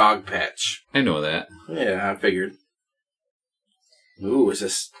Hunt. For Dog Patch. I know that. Yeah, I figured. Ooh, is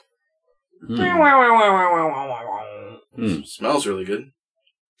this... Hmm. Smells really good.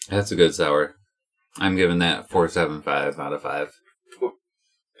 That's a good sour. I'm giving that 4.75 out of 5.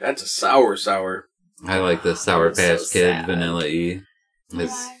 That's a sour. I like the Sour I'm so Patch Kid sad. Vanilla E.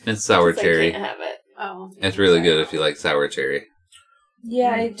 Why? It's sour 'Cause cherry. I can't have it. Oh. It's really good if you like sour cherry.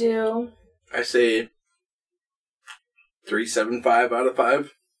 Yeah, I do. I say 3.75 out of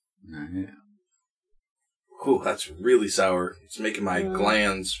 5. Alright. Ooh, that's really sour. It's making my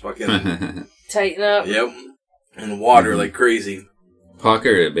glands fucking... Tighten up. Yep. And water like crazy. Pucker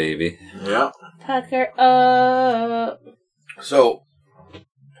it, baby. Yep. Pucker up. So,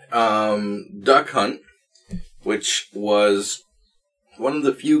 Duck Hunt, which was one of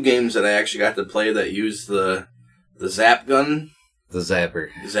the few games that I actually got to play that used the zap gun, The Zapper.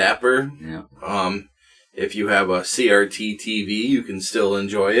 zapper. Yeah. If you have a CRT TV, you can still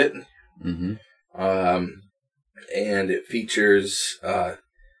enjoy it. Mm-hmm. And it features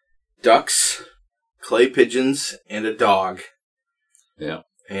ducks, clay pigeons, and a dog. Yeah.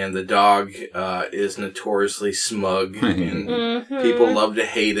 And the dog is notoriously smug, and Mm-hmm. people love to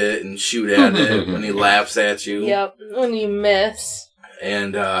hate it and shoot at it when he laughs at you. Yep, when you miss.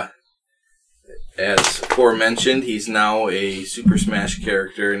 And as aforementioned, he's now a Super Smash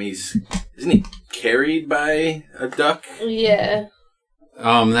character, and isn't he carried by a duck? Yeah.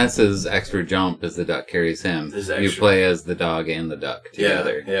 That's his extra jump as the duck carries him. His You extra- play as the dog and the duck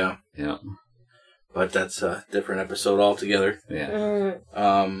together. Yeah. Yeah. But that's a different episode altogether. Yeah.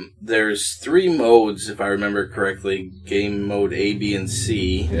 There's 3 modes, if I remember correctly. Game mode A, B, and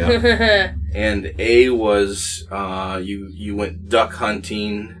C. Yeah. And A was you went duck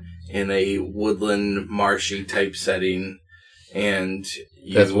hunting in a woodland, marshy type setting, and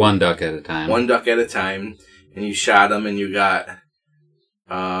That's one duck at a time. one duck at a time, and you shot them, and you got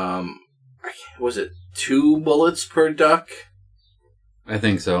was it 2 bullets per duck? I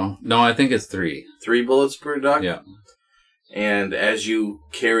think so. No, I think it's 3. 3 bullets per duck? Yeah. And as you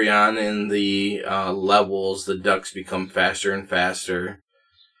carry on in the levels, the ducks become faster and faster.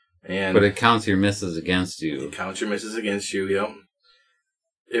 And But it counts your misses against you. count your misses against you, yep.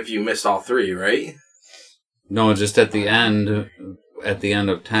 If you missed all 3, right? No, just at the end of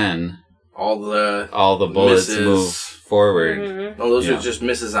 10, All the bullets misses. move forward. Mhm. No, those Yeah. are just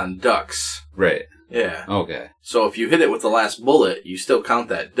misses on ducks. Right. Yeah. Okay. So if you hit it with the last bullet, you still count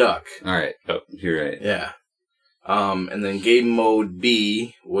that duck. All right. Oh, you're right. Yeah. And then game mode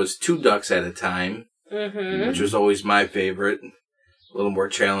B was 2 ducks at a time, Mhm. which was always my favorite. a little more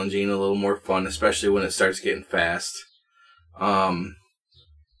challenging, a little more fun, especially when it starts getting fast. And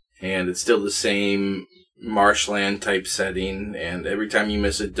it's still the same marshland type setting, and every time you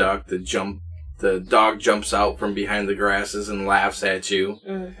miss a duck, the dog jumps out from behind the grasses and laughs at you.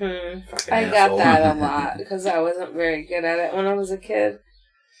 Mm-hmm. I got that a lot because I wasn't very good at it when I was a kid.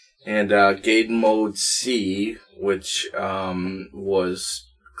 And Gaiden Mode C, which was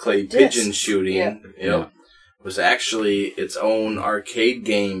clay pigeon shooting, was actually its own arcade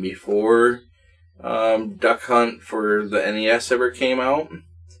game before Duck Hunt for the NES ever came out.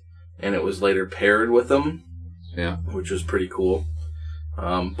 And it was later paired with them, which was pretty cool.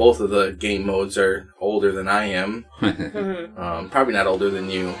 Both of the game modes are older than I am. Probably not older than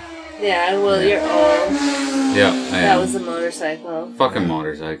you. Yeah, well, you're old. Yeah, that was a motorcycle. Fucking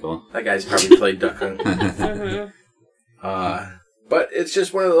motorcycle. That guy's probably played Duck Hunt. But it's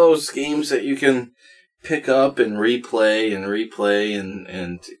just one of those games that you can pick up and replay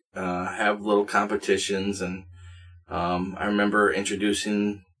and have little competitions. And I remember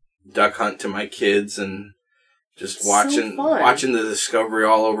introducing Duck Hunt to my kids and just watching the discovery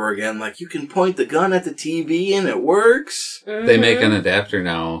all over again. Like, you can point the gun at the TV and it works. They make an adapter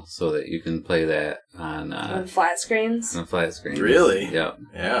now so that you can play that on flat screens. On flat screens. Really? Yep.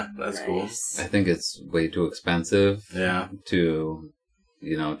 Yeah, that's cool. I think it's way too expensive. Yeah. To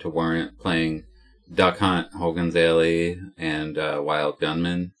warrant playing Duck Hunt, Hogan's Alley, and Wild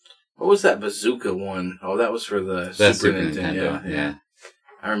Gunman. What was that bazooka one? Oh, that was for the Super Nintendo. Yeah.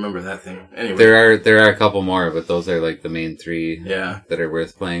 I remember that thing. Anyway, there are a couple more, but those are like the main three that are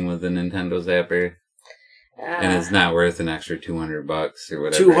worth playing with the Nintendo Zapper. And it's not worth an extra $200 or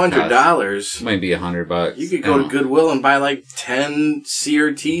whatever. $200 might be $100. You could go to Goodwill and buy like 10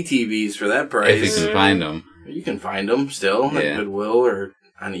 CRT TVs for that price. If you can find them. You can find them still at Goodwill or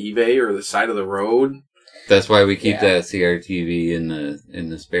on eBay or the side of the road. That's why we keep that CRTV in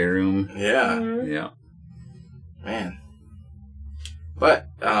the spare room. Yeah. Yeah. Man. But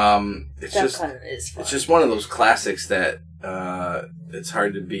it's just one of those classics that it's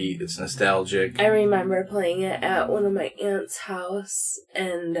hard to beat. It's nostalgic. I remember playing it at one of my aunt's house,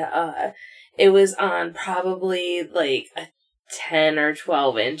 and it was on probably like a 10 or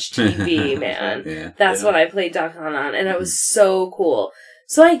 12 inch TV, man. That's what I played Duck Hunt on, and it was so cool.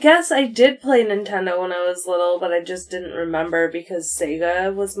 So I guess I did play Nintendo when I was little, but I just didn't remember because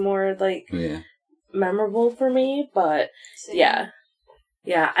Sega was more like memorable for me. But yeah,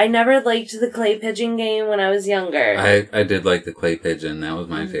 I never liked the clay pigeon game when I was younger. I did like the clay pigeon. That was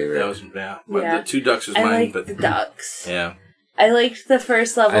my favorite. That was the two ducks was mine. I liked the ducks. Yeah. I liked the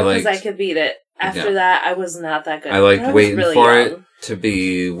first level because I could beat it. After that, I was not that good. I liked waiting for it to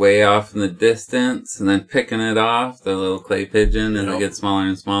be way off in the distance and then picking it off, the little clay pigeon, and it gets smaller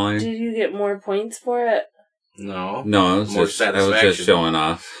and smaller. Did you get more points for it? No, I was just showing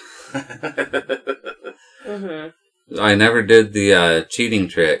off. I never did the cheating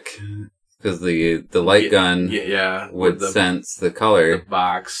trick because the light gun would sense the color. The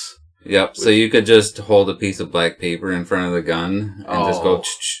box. Yep. So you could just hold a piece of black paper in front of the gun and just go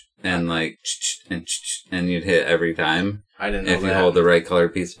and and you'd hit every time. I didn't know that. If you hold the right color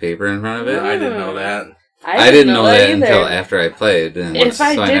piece of paper in front of it. I didn't know that. I didn't know that until after I played. And if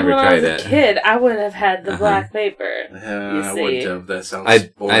I did when I was a kid, I would have had the black paper. I wouldn't have. That sounds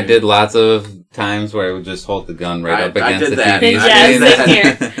boring. I did lots of times where I would just hold the gun right up against the TV.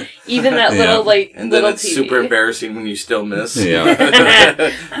 Yes, even that little and then it's super embarrassing when you still miss.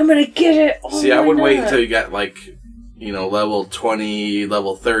 Yeah. I'm gonna get it. See, I would wait until you got like, level 20,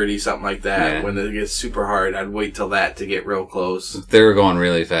 level 30, something like that. Yeah. When it gets super hard, I'd wait till that to get real close. They were going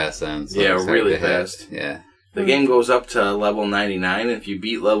really fast then. So really fast. Yeah. The game goes up to level 99, and if you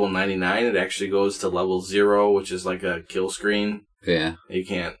beat level 99, it actually goes to level 0, which is like a kill screen. Yeah. You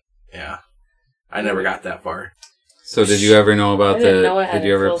can't, I never got that far. So did you ever know about did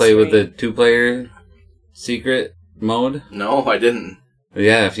you ever play with the 2-player secret mode? No, I didn't.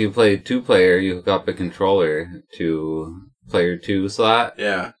 Yeah, if you play 2-player, you hook up a controller to player 2 slot.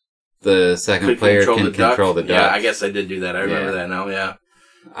 Yeah. The second player can control the duck. Yeah, I guess I did do that. I remember that now, yeah.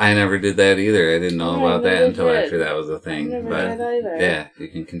 I never did that either. I didn't know about that until after that was a thing. I never did either. Yeah, you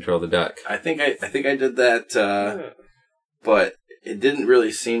can control the duck. I think I did that, but it didn't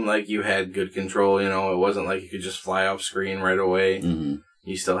really seem like you had good control. It wasn't like you could just fly off screen right away. Mm-hmm.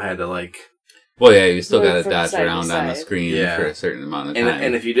 You still had to Well, yeah, you still got to dodge around on the screen for a certain amount of time.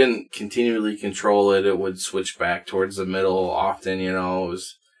 And if you didn't continually control it, it would switch back towards the middle often. It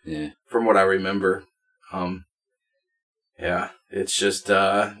was from what I remember. It's just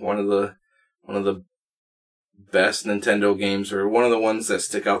one of the best Nintendo games, or one of the ones that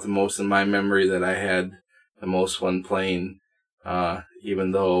stick out the most in my memory that I had the most fun playing.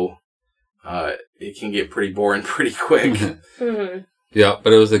 even though it can get pretty boring pretty quick. Mm-hmm. Yeah,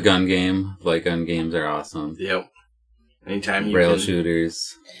 but it was a gun game. Like, gun games are awesome. Yep. Anytime you Rail can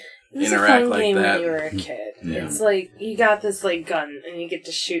shooters. It was interact a fun like game that. when you were a kid. Yeah. It's like you got this like gun and you get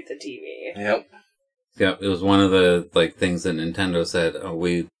to shoot the TV. Yep. Yep, it was one of the things that Nintendo said,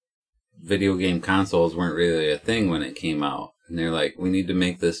 video game consoles weren't really a thing when it came out. And they're like, we need to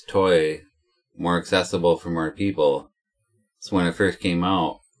make this toy more accessible for more people. So when it first came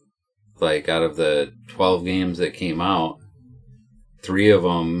out, like out of the 12 games that came out, 3 of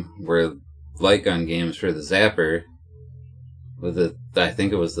them were light gun games for the Zapper. I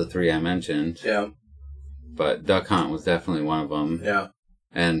think it was the 3 I mentioned. Yeah. But Duck Hunt was definitely one of them. Yeah.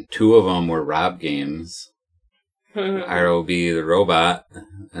 And 2 of them were Rob games. ROB the robot,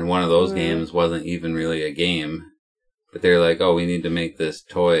 and one of those games wasn't even really a game, but they're like, oh, we need to make this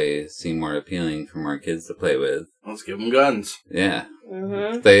toy seem more appealing for more kids to play with. Let's give them guns. Yeah.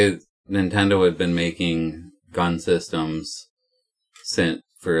 Mm-hmm. Nintendo had been making gun systems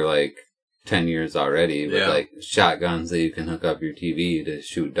for like 10 years already, with like shotguns that you can hook up your TV to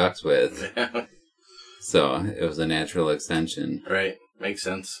shoot ducks with. So it was a natural extension. Right. Makes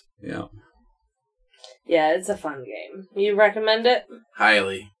sense. Yeah. Yeah, it's a fun game. You recommend it?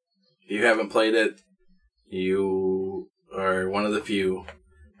 Highly. If you haven't played it, you are one of the few,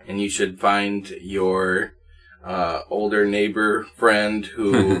 and you should find your older neighbor friend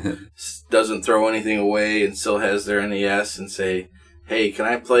who doesn't throw anything away and still has their NES and say, hey, can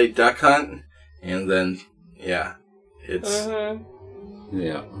I play Duck Hunt? And then, it's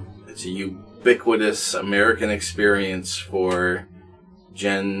it's a ubiquitous American experience for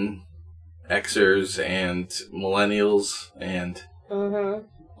Gen Xers and millennials and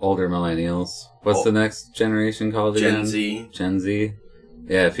older millennials. What's the next generation called again? Gen Z. Gen Z.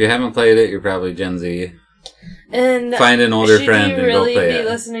 Yeah, if you haven't played it, you're probably Gen Z. And find an older friend and really go play be it.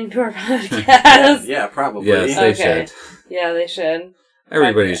 Listening to our podcast? Yeah, probably. Yes, they should. Yeah, they should.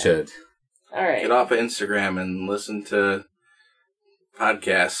 Everybody should. All right. Get off of Instagram and listen to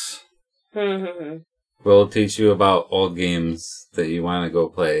podcasts. We'll teach you about old games that you want to go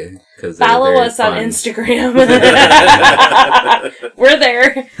play. Follow us on Instagram. We're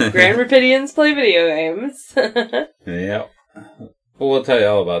there. Grand Rapidians play video games. Yep. Well, we'll tell you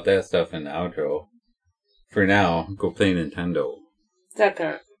all about that stuff in the outro. For now, go play Nintendo.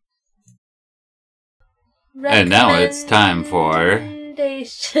 Second. And now it's time for...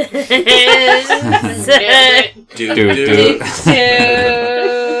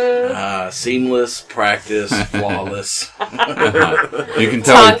 Seamless practice, flawless. You can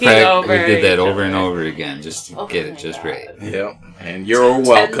tell we did that over and over again just to get it just right. Yep. And you're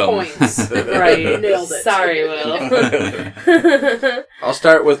welcome. 10 points. Right. Nailed it. Sorry, Will. I'll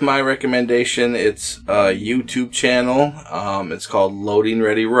start with my recommendation. It's a YouTube channel. It's called Loading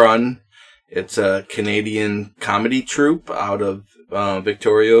Ready Run. It's a Canadian comedy troupe out of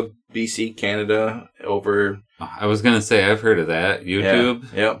Victoria, BC, Canada, over... I was going to say, I've heard of that. YouTube?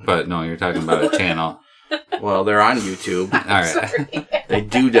 Yeah, yep. But no, you're talking about a channel. Well, they're on YouTube. All right. They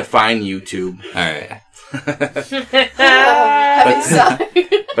do define YouTube. All right.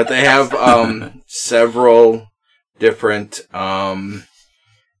 But they have several different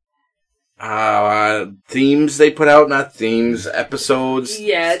themes they put out, not themes, episodes.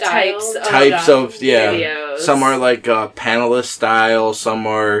 Yeah, types of videos. Some are like panelist style, some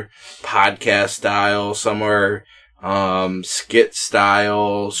are podcast style, some are skit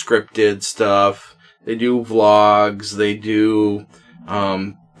style, scripted stuff. They do vlogs, they do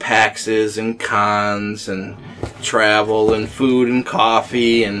PAXs and cons and travel and food and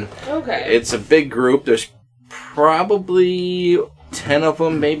coffee, and it's a big group. There's probably 10 of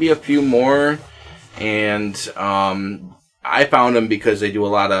them, maybe a few more, and I found them because they do a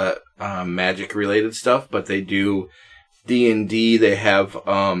lot of magic related stuff, but they do D&D. They have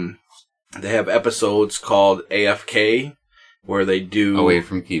episodes called AFK where they do away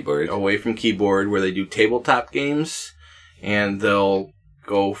from keyboard, where they do tabletop games, and they'll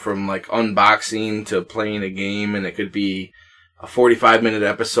go from like unboxing to playing a game, and it could be a 45-minute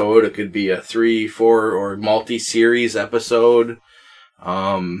episode, it could be a 3, 4, or multi-series episode.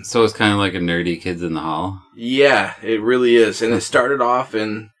 So it's kind of like a nerdy Kids in the Hall. Yeah, it really is. And it started off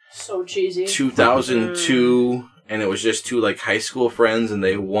in so cheesy 2002, and it was just 2 like high school friends, and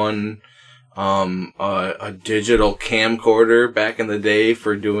they won a digital camcorder back in the day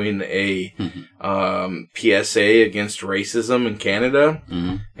for doing a PSA against racism in Canada.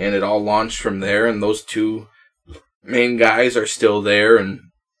 Mm-hmm. And it all launched from there, and those 2 main guys are still there, and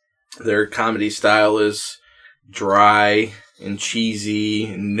their comedy style is dry and cheesy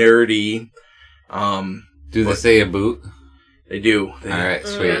and nerdy. Do they say a boot? They do. All right,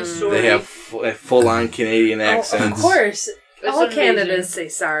 sweet. They have full-on Canadian Oh, accents. of course. It's All amazing. Canadians say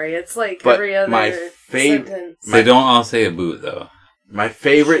sorry. It's like But every other my sentence. They don't all say a boot though. My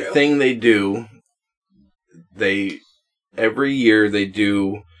favorite thing they do, every year they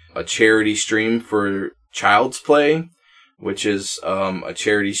do a charity stream for Child's Play, which is a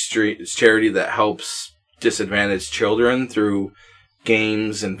charity that helps disadvantaged children through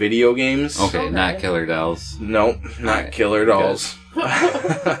games and video games. Okay, not Killer Dolls. Nope, not Alright, Killer Dolls.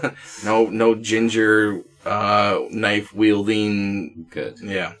 No ginger knife wielding. Good.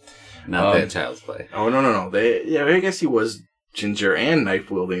 Yeah. Not that Child's Play. Oh no. I guess he was ginger and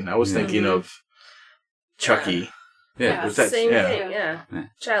knife wielding. I was thinking of Chucky. Yeah. Was that- same yeah. thing, yeah. Yeah.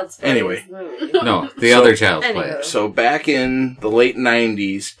 Child's Play Anyway. movie. No, the other Child's Play. Anywho. So back in the late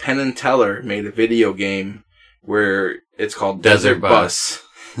 90s, Penn and Teller made a video game where it's called Desert Bus.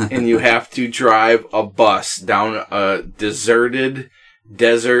 And you have to drive a bus down a deserted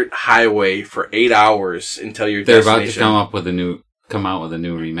desert highway for 8 hours until your They're about to destination. come out with a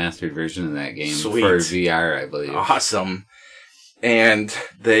new remastered version of that game Sweet. for VR, I believe. Awesome. And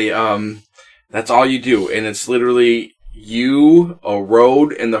they, that's all you do. And it's literally you, a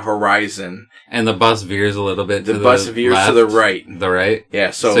road, and the horizon. And the bus veers a little bit The to the bus veers left, to the right. The right?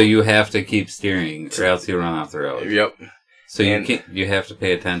 Yeah, So so you have to keep steering or else you run off the road. yep. So And- you have to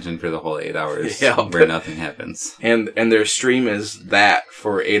pay attention for the whole 8 hours Yeah, where nothing happens. And their stream is that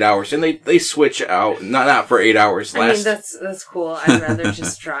for 8 hours. And they switch out, not for 8 hours. I mean, that's cool. I'd rather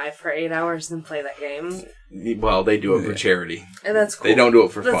just drive for 8 hours than play that game. Well, they do it for charity. And that's cool. They don't do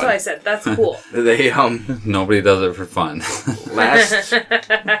it for That's fun. what I said. That's cool. They Nobody does it for fun.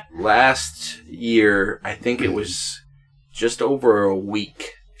 last year, I think it was just over a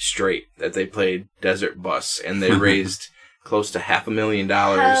week straight that they played Desert Bus, and they raised close to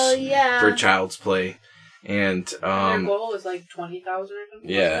 $500,000 Hell yeah. for Child's Play. And Their goal was like 20,000 or something.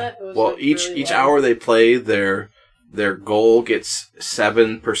 yeah, Wasn't it? It was, well, like, each really low. hour they play, their goal gets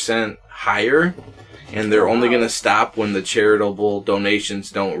 7% higher, and they're only Wow. going to stop when the charitable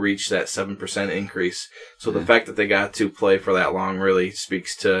donations don't reach that 7% increase. So the fact that they got to play for that long really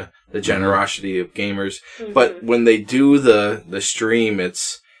speaks to the generosity of gamers. But when they do the stream,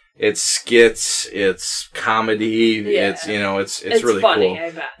 it's skits, it's comedy, Yeah. it's It's really funny, cool. I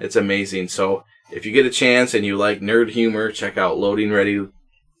bet. It's amazing. So if you get a chance and you like nerd humor, check out Loading Ready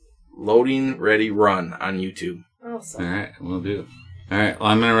Run on YouTube. Awesome. All right, we'll do. All right, well,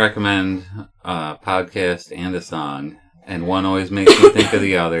 I'm going to recommend a podcast and a song. And one always makes me think of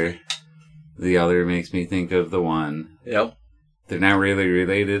the other. The other makes me think of the one. Yep. They're not really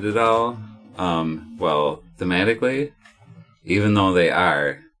related at all. Well, thematically, even though they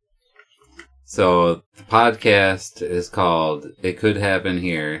are. So, the podcast is called It Could Happen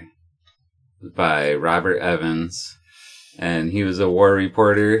Here by Robert Evans. And he was a war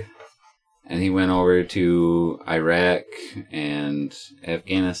reporter. And he went over to Iraq and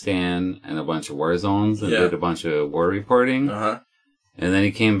Afghanistan and a bunch of war zones and Yeah. did a bunch of war reporting. Uh-huh. And then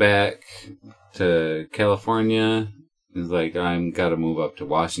he came back to California. He's like, I'm got to move up to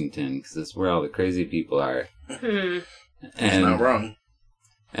Washington because that's where all the crazy people are. It's not wrong.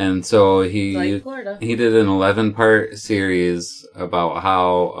 And so Like he Florida. did an 11-part series about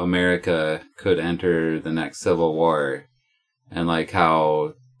how America could enter the next Civil War and like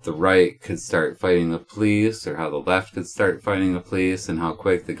how the right could start fighting the police or how the left could start fighting the police and how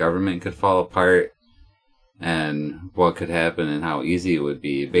quick the government could fall apart and what could happen and how easy it would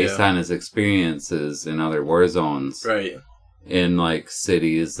be based Yeah. on his experiences in other war zones Right. in like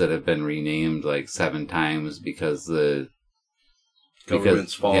cities that have been renamed like 7 times because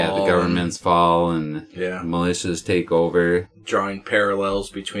Governments fall. Yeah, the governments fall and Yeah. militias take over. Drawing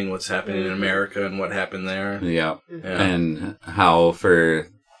parallels between what's happening in America and what happened there. Yeah. Yeah. And how for,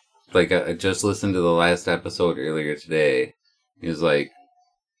 like, I just listened to the last episode earlier today. He was like,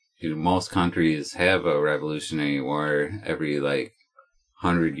 most countries have a revolutionary war every, like,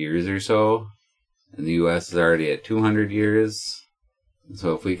 100 years or so. And the U.S. is already at 200 years.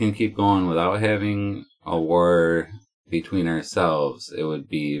 So if we can keep going without having a war between ourselves, it would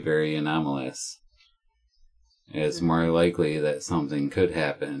be very anomalous. It's more likely that something could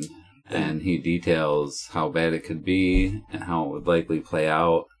happen. And he details how bad it could be and how it would likely play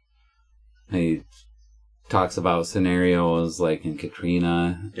out. He talks about scenarios like in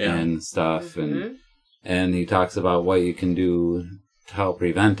Katrina Yeah. and stuff, and he talks about what you can do to help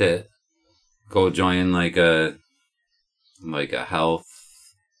prevent it. Go join like a health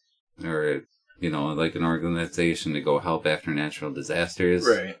or like an organization to go help after natural disasters.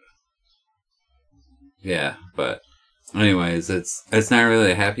 Right. Yeah, but anyways, it's not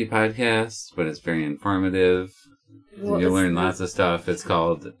really a happy podcast, but it's very informative. What You was learn the- lots of stuff. It's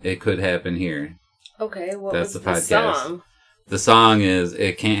called "It Could Happen Here." Okay, what That's was the the podcast. song? The song is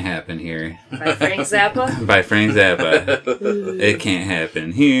 "It Can't Happen Here" By Frank Zappa? by Frank Zappa. It can't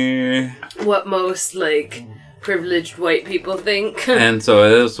happen here. What most, like, privileged white people think. And so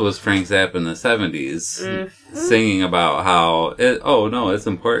this was Frank Zappa in the 70s, singing about how, it's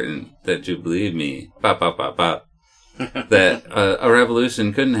important that you believe me. Bop, bop, bop, bop. That a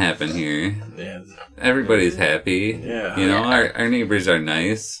revolution couldn't happen here. Yeah. Everybody's happy. Yeah. You know, our neighbors are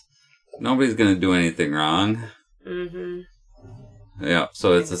nice. Nobody's going to do anything wrong. Mm-hmm. Yeah,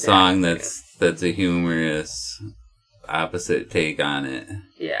 so it's a song that's a humorous opposite take on it.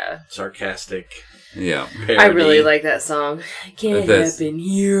 Yeah. Sarcastic. Yeah. Parody. I really like that song. It can't That's- happen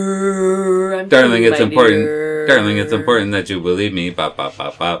here. I'm Darling, telling it's you, my important. dear. Darling, it's important that you believe me. Bop, bop,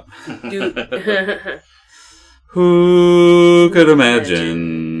 bop, bop. Dude. Who could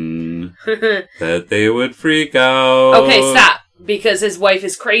imagine that they would freak out? Okay, stop. Because his wife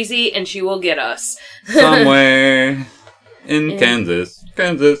is crazy and she will get us. Somewhere in Kansas. Stop.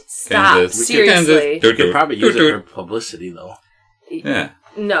 Kansas. Seriously. You could probably use it for publicity, though. Yeah.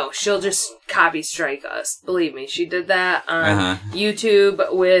 No, she'll just copy strike us. Believe me, she did that on Uh-huh.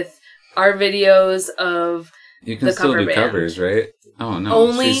 YouTube with our videos of You can the still cover do band. covers, right? Oh, no.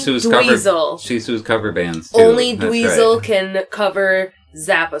 Only she sues Dweezil. She sues cover bands, too. Only That's Dweezil right. can cover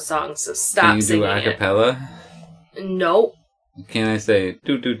Zappa songs, so stop Can you do singing a it. cappella? Nope, Can I say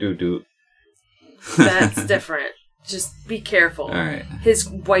do? that's different. Just be careful. All right. His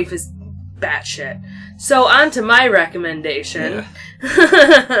wife is batshit. So on to my recommendation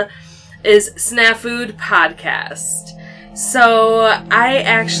is Snafood Podcast. So I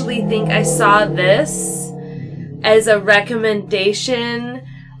actually think I saw this as a recommendation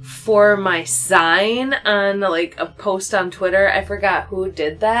for my sign on like a post on Twitter. I forgot who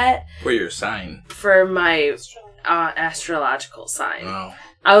did that For your sign. for my astrological sign. Oh.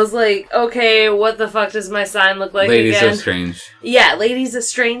 I was like, okay, what the fuck does my sign look like Ladies again? of Strange. Yeah, Ladies of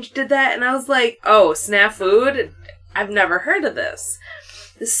Strange did that, and I was like, oh, Snafood? I've never heard of this.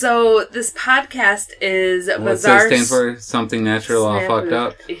 So, this podcast is What's Bizarre... that stand for? Something natural all Snafu. fucked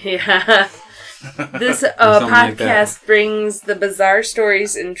up? Yeah. This Something like podcast brings the bizarre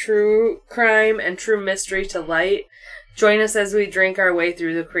stories in true crime and true mystery to light. Join us as we drink our way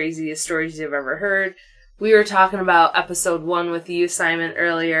through the craziest stories you've ever heard. We were talking about episode 1 with you, Simon,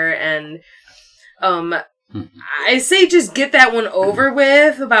 earlier, and I say just get that one over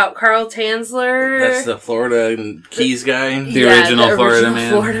with about Carl Tanzler. That's the Florida and Keys guy. The original Florida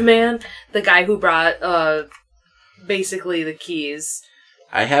man. Florida man. The guy who brought basically the keys.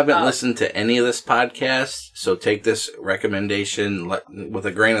 I haven't listened to any of this podcast, so take this recommendation with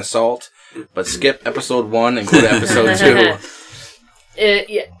a grain of salt. But skip episode 1 and go to episode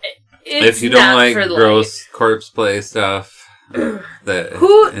 2. If you don't like gross corpse play stuff, that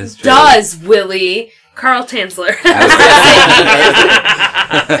Who is true. does, Willie? Carl Tanzler.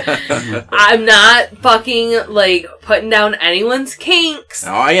 I'm not fucking, like, putting down anyone's kinks.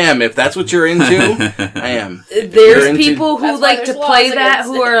 Oh, I am. If that's what you're into, I am. You're There's into- people who That's why like to there's play laws that against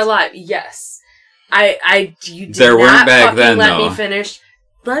who it. are alive. Yes. You did There not weren't back fucking then, let though. me finish.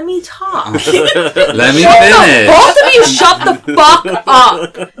 Let me talk. Let me Both finish. of you shut the fuck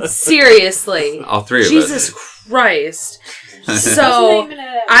up. Seriously. All three of Jesus us. Christ. Wasn't So, even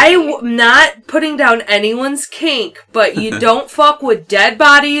at I'm not putting down anyone's kink, but you don't fuck with dead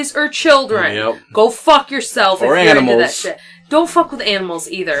bodies or children. Yep. Go fuck yourself Or if you're into that animals. shit. Don't fuck with animals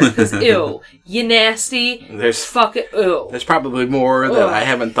either, because ew. You nasty. There's Fuck it. Ew. there's probably more that I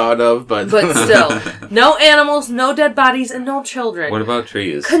haven't thought of, but But still, no animals, no dead bodies, and no children. What about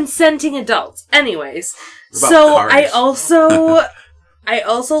trees? Consenting adults. Anyways, What about so cars? I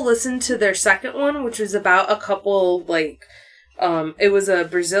also listened to their second one, which was about a couple like it was a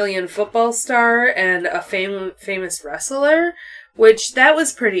Brazilian football star and a famous wrestler, which that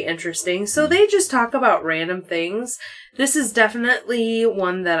was pretty interesting. So they just talk about random things. This is definitely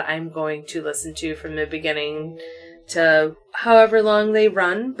one that I'm going to listen to from the beginning to however long they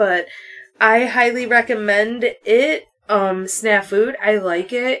run, but I highly recommend it. Snafood, I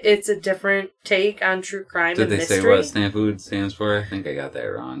like it. It's a different take on true crime Did and they mystery. say what Snafood stands for? I think I got that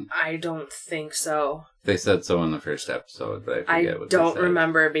wrong. I don't think so. They said so in the first episode, but I forget what they don't said.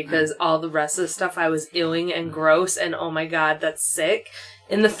 remember because all the rest of the stuff I was ewing and gross and oh my god, that's sick.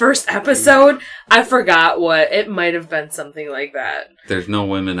 In the first episode, I forgot what. It might have been something like that. There's no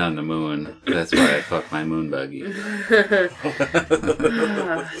women on the moon. That's why I fucked my moon buggy.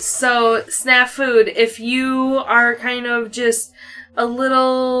 So, Snafood, if you are kind of just a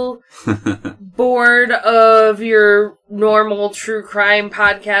little bored of your normal true crime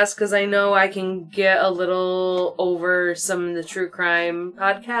podcast, because I know I can get a little over some of the true crime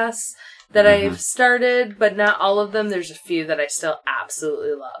podcasts that I've started, but not all of them. There's a few that I still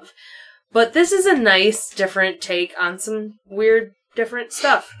absolutely love. But this is a nice, different take on some weird, different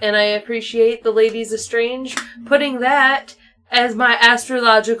stuff. And I appreciate the Ladies of Strange putting that as my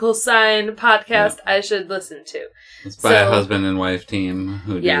astrological sign podcast I should listen to. It's by a husband and wife team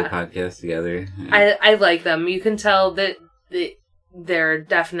who do the podcast together. Yeah. I like them. You can tell that they're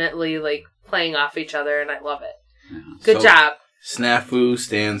definitely like playing off each other, and I love it. Yeah. Good job. SNAFU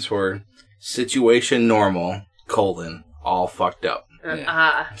stands for Situation Normal, all fucked up.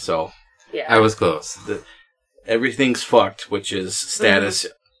 So, yeah. I was close. Everything's fucked, which is status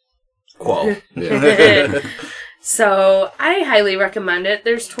quo. So, I highly recommend it.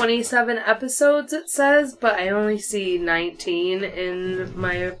 There's 27 episodes, it says, but I only see 19 in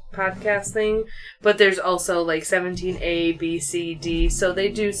my podcast thing. But there's also like 17A, B, C, D. So they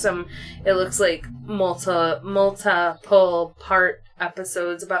do some, it looks like multiple part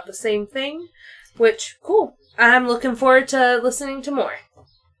episodes about the same thing. Which, cool. I'm looking forward to listening to more.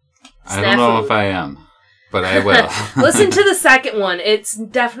 I don't know if I am, but I will. Listen to the second one. It's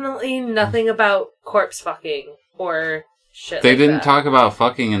definitely nothing about corpse fucking or shit. They like didn't that. talk about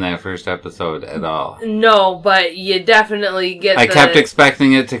fucking in that first episode at all. No, but you definitely get I kept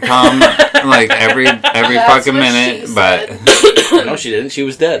expecting it to come like every fucking minute, but No, she didn't. She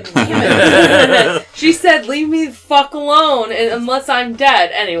was dead. She said, "Leave me the fuck alone unless I'm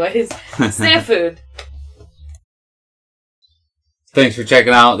dead." Anyways, snack food. thanks for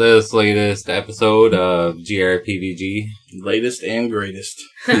checking out this latest episode of GRPVG. Latest and greatest.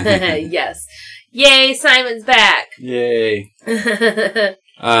 Yes. Yay, Simon's back. Yay.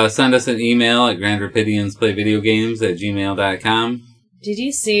 Send us an email at grandrapidiansplayvideogames@gmail.com. Did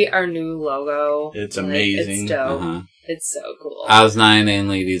you see our new logo? It's amazing. It's dope. Uh-huh. It's so cool. Oz9 and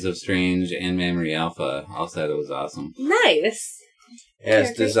Ladies of Strange and Memory Alpha all said it was awesome. Nice.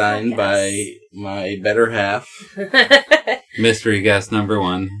 As designed by my better half. Mystery guest number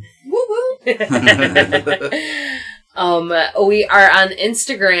 1. Woo woo. We are on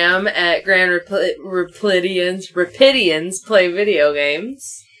Instagram at Grand Rapidians Play Video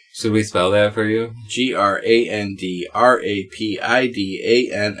Games. Should we spell that for you?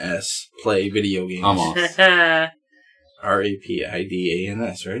 GRANDRAPIDANS Play Video Games. Almost.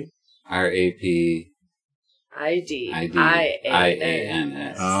 RAPIDANS, right? RAPIDANS.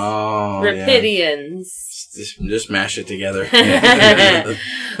 Oh, Rapidians. Just mash it together. Then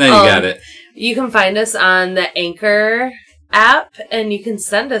you got it. You can find us on the Anchor app, and you can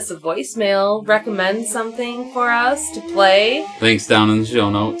send us a voicemail, recommend something for us to play. Links down in the show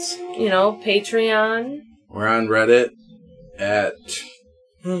notes. You know, Patreon. We're on Reddit at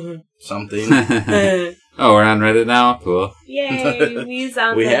something. Oh, we're on Reddit now? Cool. Yay, we's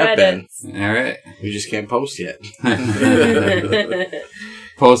on We the have Reddits. Alright. We just can't post yet.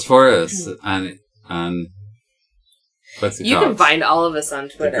 Post for us on what's it You called? can find all of us on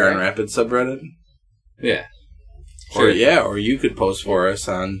The Twitter. Grand Rapids subreddit? Yeah. Or you could post for us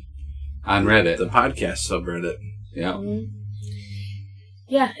on Reddit. the podcast subreddit. Yeah. Mhm.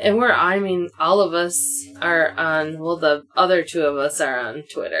 Yeah, and all of us are on, well, the other two of us are on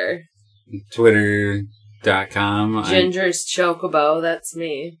Twitter. Twitter.com. Ginger's Chocobo, that's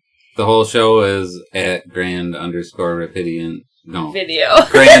me. The whole show is at grand_Rapidian. No. Video.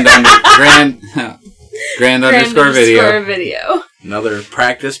 Grand underscore video. Another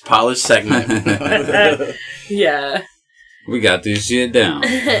practice polished segment. Yeah. We got this shit down.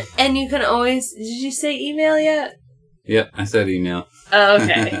 And you can always, did you say email yet? Yep, I said email. Oh,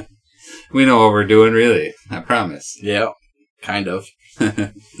 okay. We know what we're doing, really. I promise. Yeah, kind of.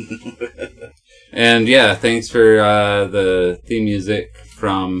 And yeah, thanks for the theme music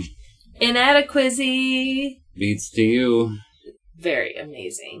from Inadequacy. Beats to You. Very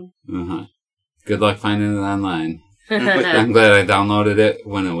amazing. Uh-huh. Good luck finding it online. I'm glad I downloaded it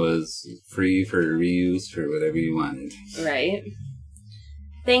when it was free for reuse for whatever you wanted. Right.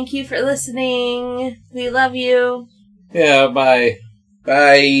 Thank you for listening. We love you. Yeah, bye.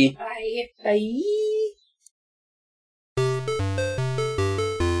 Bye. Bye. Bye.